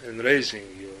raising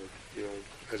your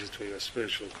as it were, your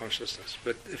spiritual consciousness.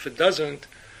 But if it doesn't,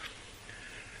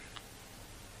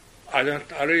 I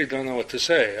really don't know what to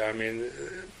say. I mean,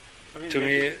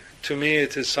 to me,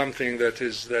 it is something that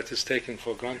is taken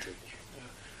for granted.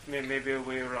 Yeah. Maybe a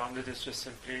way around it is just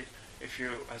simply, if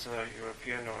you, as a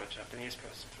European or a Japanese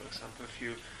person, for example, if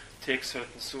you take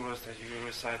certain surahs that you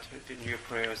recite in your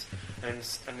prayers, and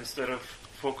instead of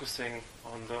focusing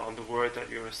on the word that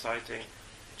you're reciting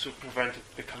to prevent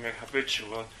it becoming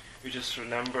habitual, you just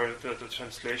remember the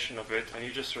translation of it, and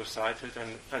you just recite it,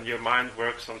 and your mind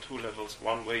works on two levels.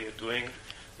 One way you're doing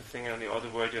the thing, and the other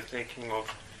way you're thinking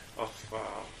of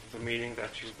the meaning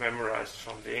that you've memorized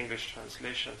from the English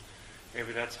translation.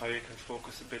 Maybe that's how you can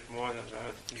focus a bit more than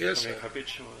becoming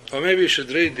habitual. Or maybe you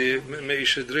should read the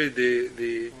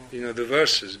the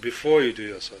verses before you do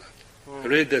your salat.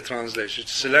 Read the translation.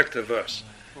 Select a verse,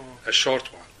 a short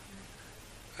one,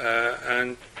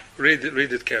 and read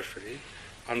it carefully.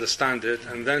 Understand it,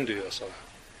 and then do your salah,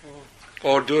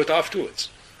 or do it afterwards.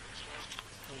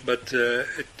 But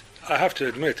I have to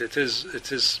admit, it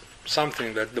is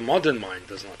something that the modern mind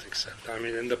does not accept. I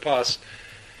mean, in the past,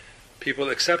 people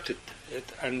accepted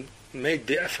it and made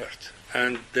the effort,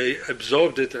 and they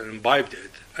absorbed it and imbibed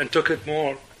it and took it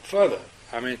more further.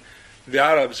 I mean, the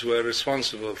Arabs were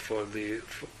responsible for the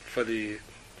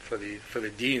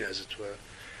deen, as it were,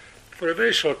 for a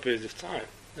very short period of time,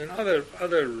 and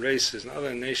other races and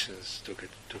other nations took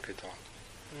it on,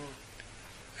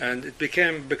 and it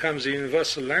becomes a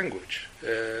universal language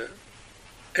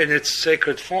in its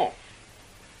sacred form.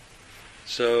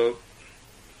 So,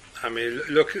 I mean,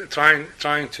 look,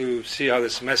 trying to see how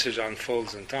this message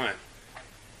unfolds in time.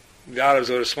 The Arabs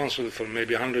were responsible for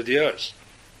maybe 100 years.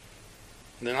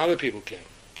 And then other people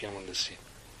came on the scene.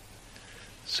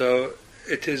 So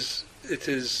it is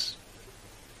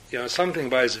something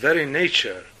by its very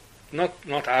nature,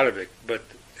 not Arabic, but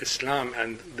Islam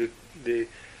and the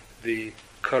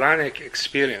Quranic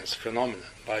experience phenomenon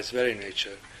by its very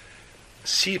nature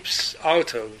seeps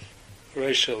out of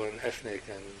racial and ethnic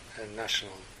and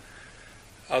national.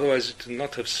 Otherwise, it would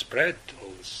not have spread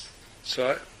all this. So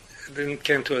it then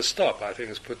came to a stop. I think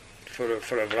it's put for a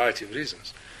variety of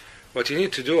reasons. What you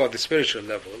need to do at the spiritual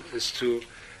level is to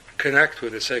connect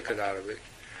with the sacred Arabic,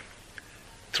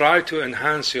 try to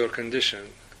enhance your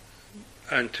condition,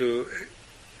 and to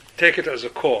take it as a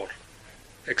core,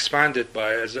 expand it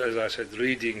by, as I said,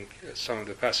 reading some of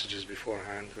the passages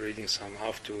beforehand, reading some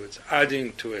afterwards,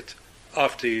 adding to it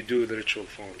after you do the ritual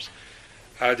forms,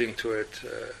 adding to it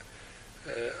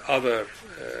other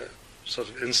sort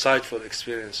of insightful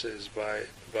experiences by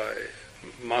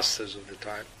masters of the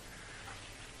time,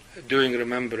 doing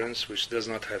remembrance, which does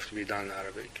not have to be done in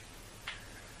Arabic,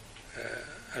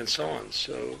 and so on.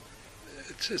 So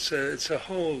it's a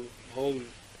whole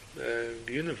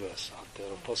universe out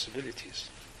there of possibilities,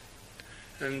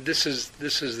 and this is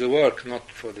the work not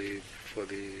for the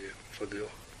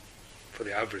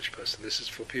average person. This is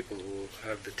for people who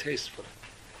have the taste for it.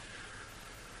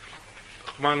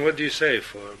 Man, what do you say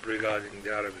regarding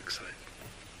the Arabic side?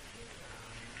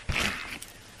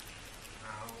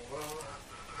 Well,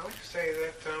 I would say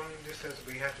that just as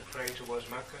we have to pray towards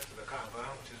Mecca, to the Kaaba,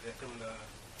 which is the Qibla,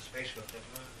 spatial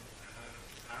Qibla,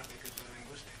 Arabic is a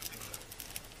linguistic Qibla.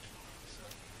 So,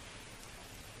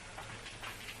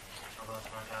 Allah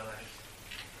subhanahu wa ta'ala has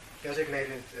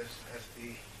designated as the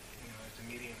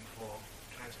medium for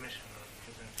transmission of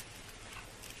His.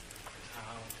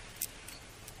 How.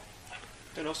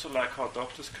 And also like how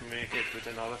doctors communicate with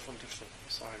another from different.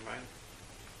 Sorry, mine.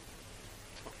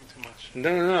 Talking too much.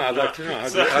 No. I'd like to know how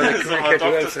So they communicate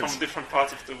doctors with from different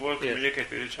parts of the world communicate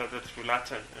with each other through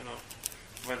Latin.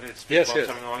 When they speak about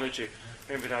terminology.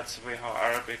 Maybe that's the way how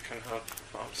Arabic can help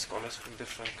scholars from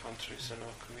different countries,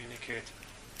 communicate.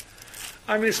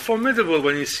 I mean, it's formidable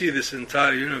when you see this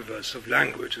entire universe of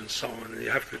language and so on. You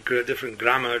have different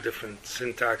grammar, different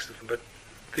syntax, but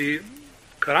the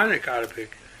Quranic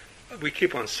Arabic, we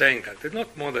keep on saying that there's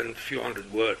not more than a few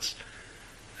hundred words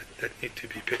that need to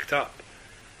be picked up.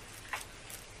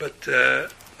 But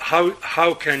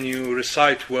how can you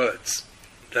recite words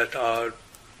that are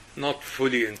not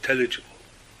fully intelligible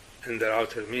in their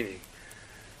outer meaning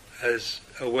as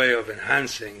a way of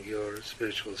enhancing your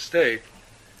spiritual state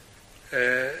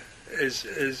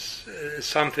is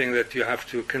something that you have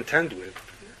to contend with.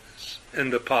 In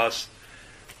the past,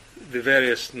 the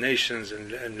various nations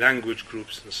and language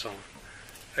groups and so on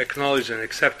acknowledged and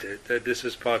accepted that this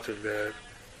is part of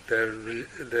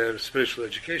their spiritual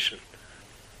education.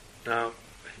 Now,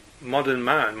 modern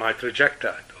man might reject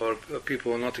that, or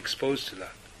people who are not exposed to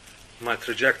that might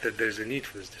reject that there's a need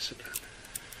for this discipline.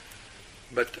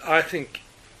 But I think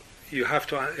you have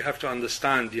to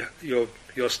understand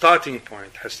your starting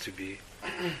point has to be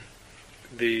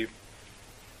the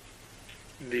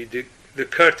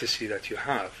courtesy that you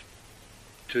have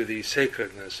to the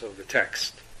sacredness of the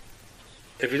text.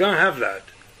 If you don't have that,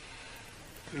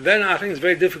 then I think it's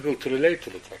very difficult to relate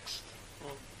to the text.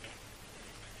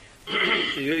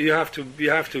 You have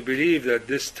to believe that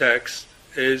this text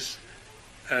is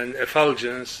an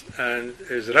effulgence and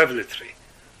is revelatory,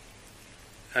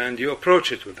 and you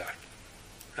approach it with that.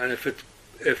 And if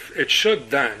it should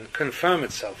then confirm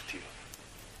itself to you,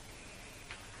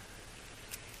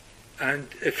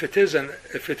 and if it is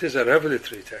a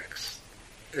revelatory text,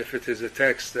 if it is a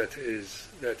text that is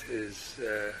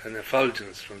an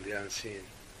effulgence from the unseen,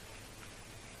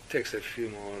 it takes a few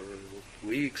more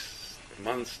weeks,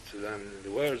 months to learn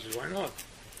the words. Why not?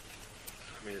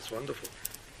 I mean, it's wonderful.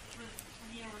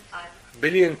 A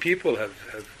billion people have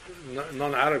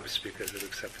non-Arab speakers have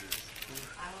accepted it.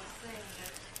 I was saying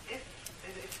that if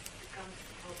it becomes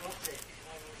robotic,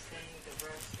 I was saying the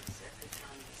verses every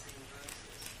time the same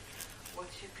verses, what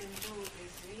you can do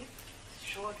is read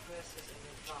short verses in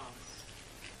advance,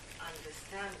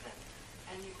 understand them,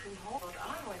 and you can hold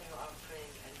on when you are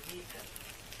praying and read them.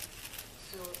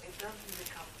 So it doesn't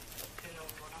become,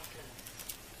 monotonous.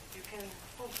 You can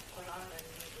hold Quran and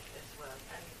read it as well.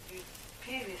 And you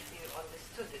previously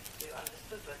understood it, you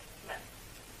understood what it meant.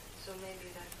 So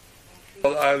maybe that increases.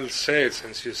 Well, I'll say it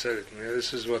since you said it.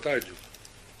 This is what I do.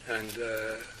 And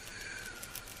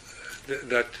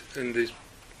that in this,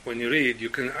 when you read,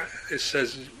 it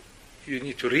says you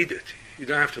need to read it. You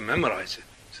don't have to memorize it.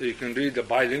 So you can read the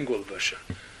bilingual version.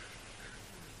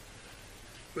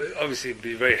 Obviously, it'd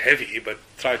be very heavy, but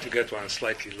try to get one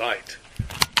slightly light.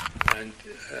 And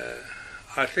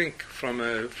I think from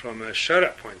a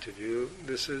Shara point of view,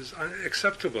 this is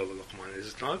unacceptable, Luqman,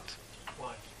 is it not?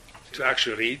 Why? To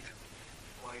actually read?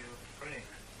 Why you praying?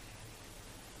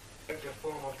 Break the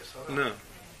form of the salah. No. Yeah.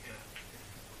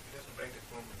 It doesn't break the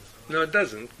form of the salah. No, it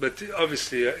doesn't. But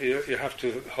obviously, you have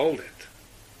to hold it.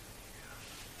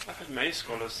 I've had many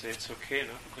scholars say it's okay,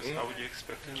 no? Because how would you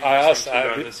expect them to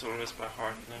learn the surahs by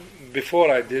heart? No? Before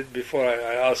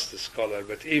I asked the scholar,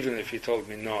 but even if he told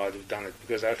me no, I'd have done it,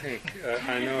 because I think,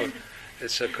 I know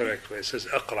it's a correct way. It says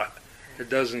اقرأ. It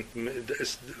doesn't,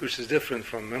 which is different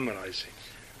from memorizing.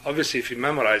 Obviously, if you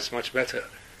memorize, much better.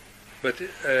 But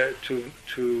to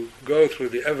go through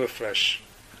the ever-fresh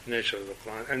nature of the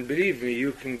Quran, and believe me,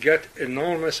 you can get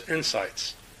enormous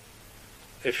insights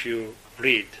if you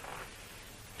read.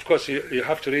 Of course, you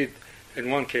have to read, in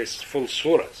one case, full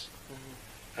surahs.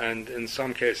 And in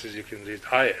some cases, you can read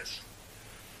ayahs.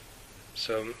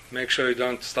 So make sure you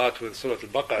don't start with Surah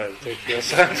Al-Baqarah. It'll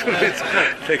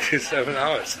take you 7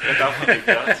 hours. But that would be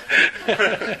bad.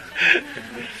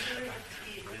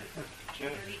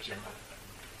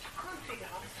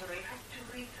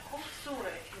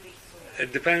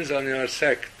 It depends on your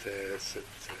sect.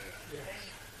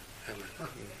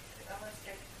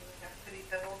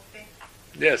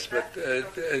 Yes, but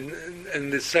in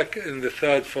the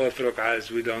third, fourth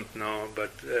rak'ahs we don't know,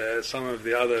 but some of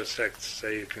the other sects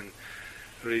say you can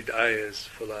read ayahs,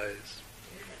 full ayahs.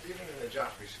 Even in the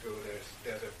Jafri school,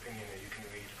 there's an opinion that you can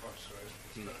read four surahs.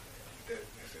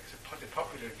 It's a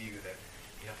popular view that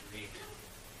you have to read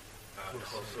the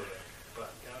whole surah.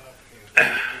 But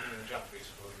even in the Jafri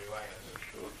school,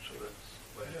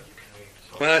 where you can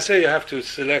read. When I say you have to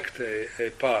select a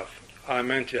path, I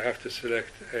meant you have to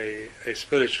select a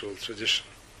spiritual tradition,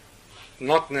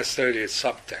 not necessarily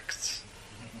subtexts.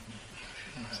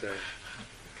 So.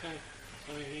 Okay,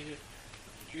 so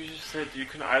you just said you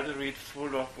can either read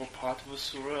full or part of a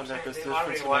surah, and that there's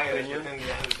difference of opinion. Within the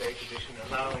Ahlul Bayt tradition,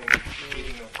 allowing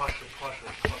reading a part of surah.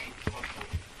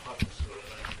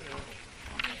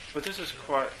 But this is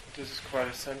quite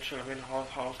essential. I mean,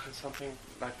 how can something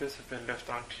like this have been left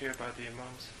unclear by the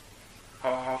imams?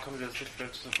 How come there's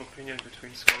differences of opinion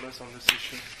between scholars on this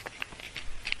issue?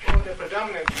 Well, the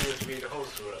predominant view is to read the whole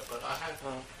surah, but I have,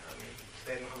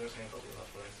 Sayyidina Muhammad Abdulla,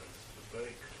 for instance, was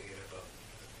very clear about.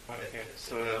 Okay,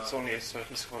 so it's only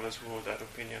certain scholars who hold that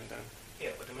opinion then.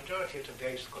 Yeah, but the majority of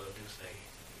today's scholars do say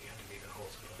you have to read the whole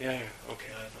surah. Yeah,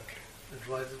 okay. Okay.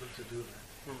 Advisable to do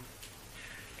that.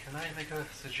 Can I make a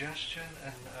suggestion?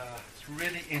 And it's a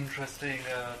really interesting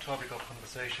topic of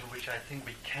conversation, which I think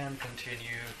we can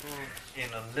continue in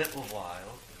a little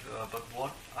while. But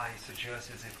what I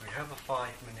suggest is if we have a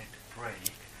 5-minute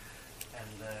break, and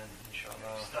then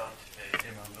inshallah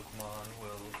Imam Luqman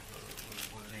will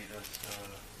lead us to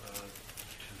the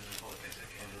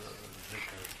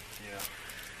zikr. Yeah.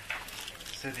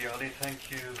 Sidi Ali, thank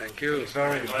you. Thank you.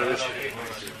 Very much.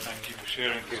 Thank you for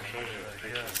sharing your treasure.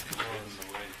 Yes, it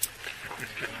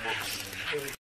was.